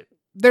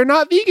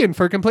not vegan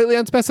for completely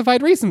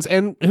unspecified reasons.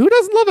 And who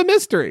doesn't love a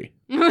mystery?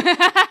 Who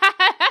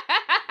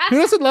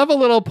doesn't love a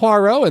little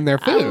Poirot in their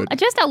food?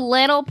 Just a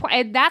little.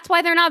 That's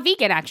why they're not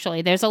vegan,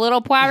 actually. There's a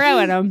little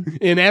Poirot in them.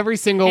 In every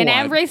single one. In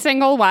every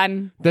single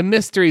one. The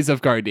mysteries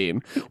of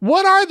Gardein.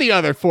 What are the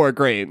other 4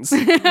 grains?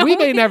 We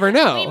may never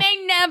know. We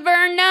may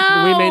never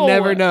know. We may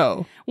never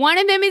know. One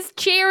of them is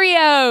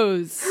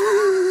Cheerios.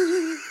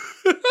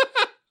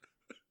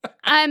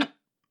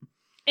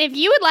 If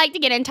you would like to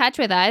get in touch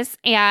with us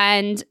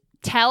and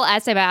tell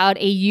us about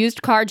a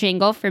used car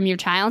jingle from your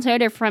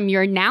childhood or from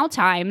your now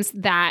times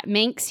that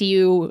makes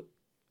you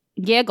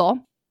giggle,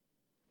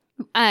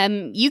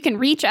 you can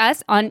reach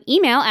us on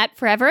email at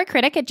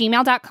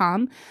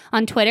foreveracritic@gmail.com,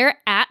 on Twitter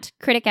at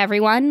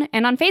criticeveryone,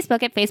 and on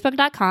Facebook at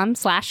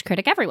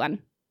facebook.com/criticeveryone.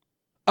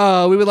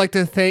 We would like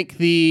to thank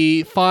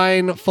the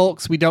fine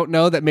folks we don't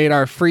know that made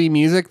our free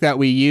music that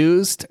we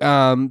used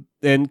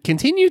and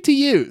continue to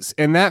use.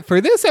 And that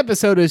for this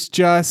episode is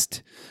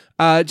just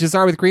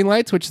Jazar with Green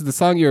Lights, which is the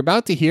song you're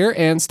about to hear,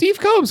 and Steve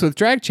Combs with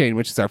Drag Chain,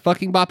 which is our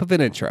fucking bop of an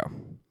intro.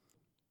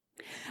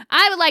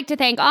 I would like to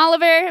thank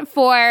Oliver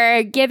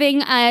for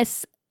giving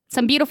us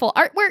some beautiful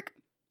artwork.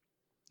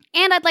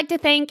 And I'd like to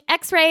thank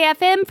X-Ray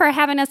FM for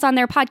having us on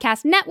their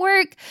podcast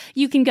network.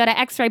 You can go to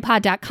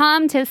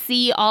xraypod.com to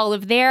see all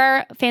of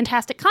their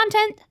fantastic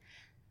content.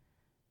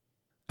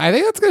 I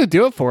think that's going to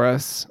do it for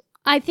us.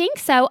 I think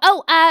so.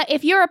 Oh,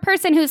 if you're a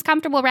person who's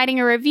comfortable writing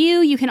a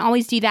review, you can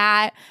always do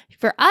that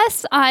for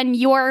us on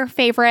your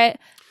favorite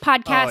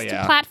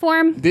podcast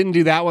platform. Didn't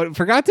do that one.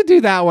 Forgot to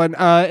do that one.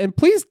 And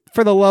please,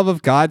 for the love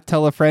of God,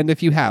 tell a friend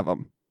if you have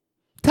them.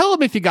 Tell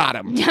them if you got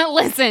them.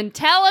 Listen,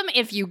 tell them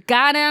if you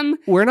got them.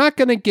 We're not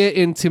going to get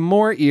into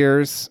more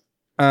ears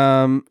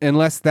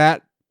unless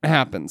that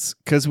happens.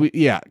 Because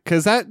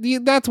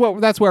that's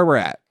where we're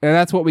at. And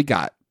that's what we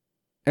got.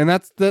 And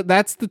that's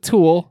the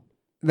tool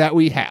that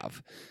we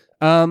have.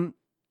 And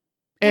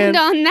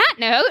on that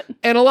note,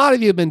 and a lot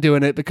of you have been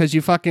doing it because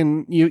you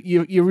fucking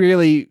you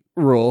really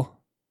rule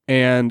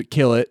and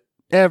kill it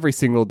every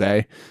single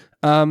day.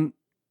 And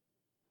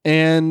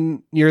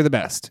you're the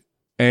best.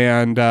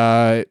 And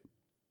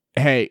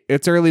hey,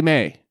 it's early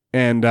May,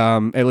 and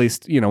at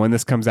least when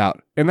this comes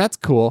out, and that's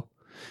cool.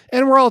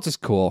 And we're all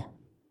just cool.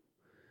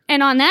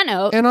 And on that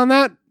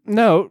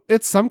note,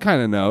 it's some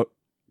kind of note.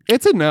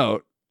 It's a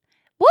note.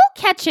 We'll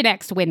catch you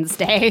next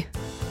Wednesday.